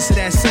a piece of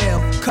that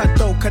sale.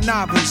 Cutthroat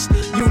cannabis,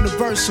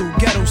 universal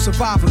ghetto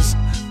survivors.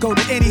 Go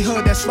to any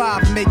hood that's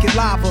live and make it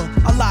lava.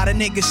 A lot of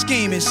niggas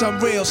scheming, some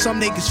real, some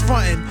niggas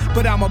frontin'.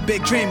 But I'm a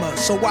big dreamer,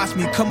 so watch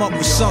me come up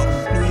with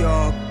something. New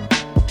York,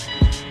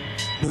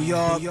 New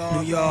York,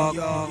 New York, New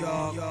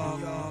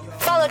York.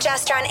 Follow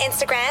Jester on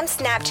Instagram,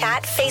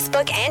 Snapchat,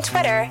 Facebook, and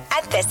Twitter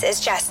at This Is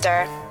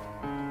Jester.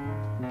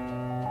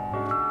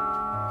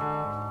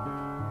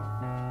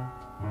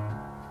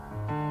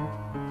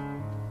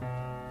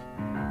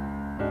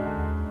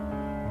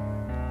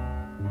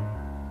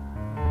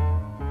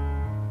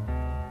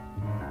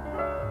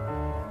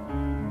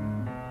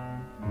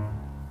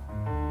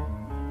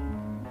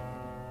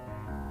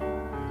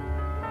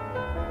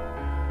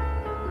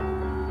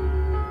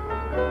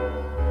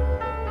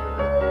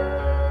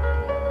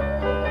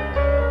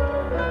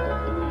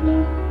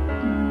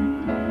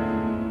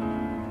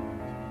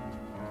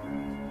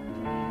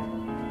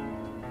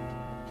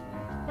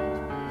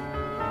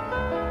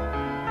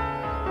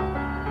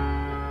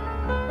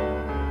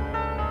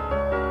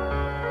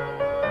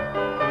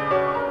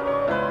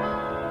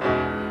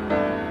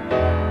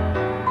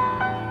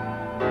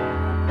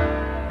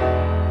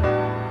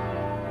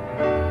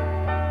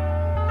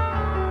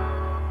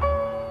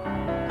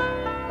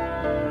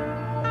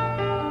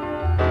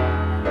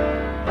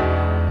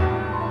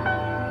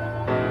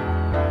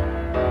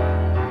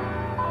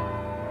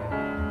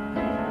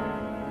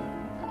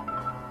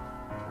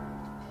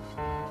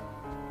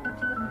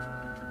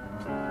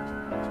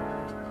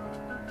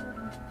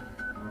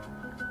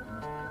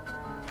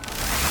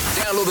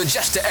 Download the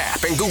Jester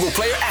app in Google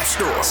Play or App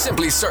Store.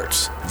 Simply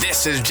search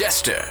This Is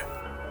Jester.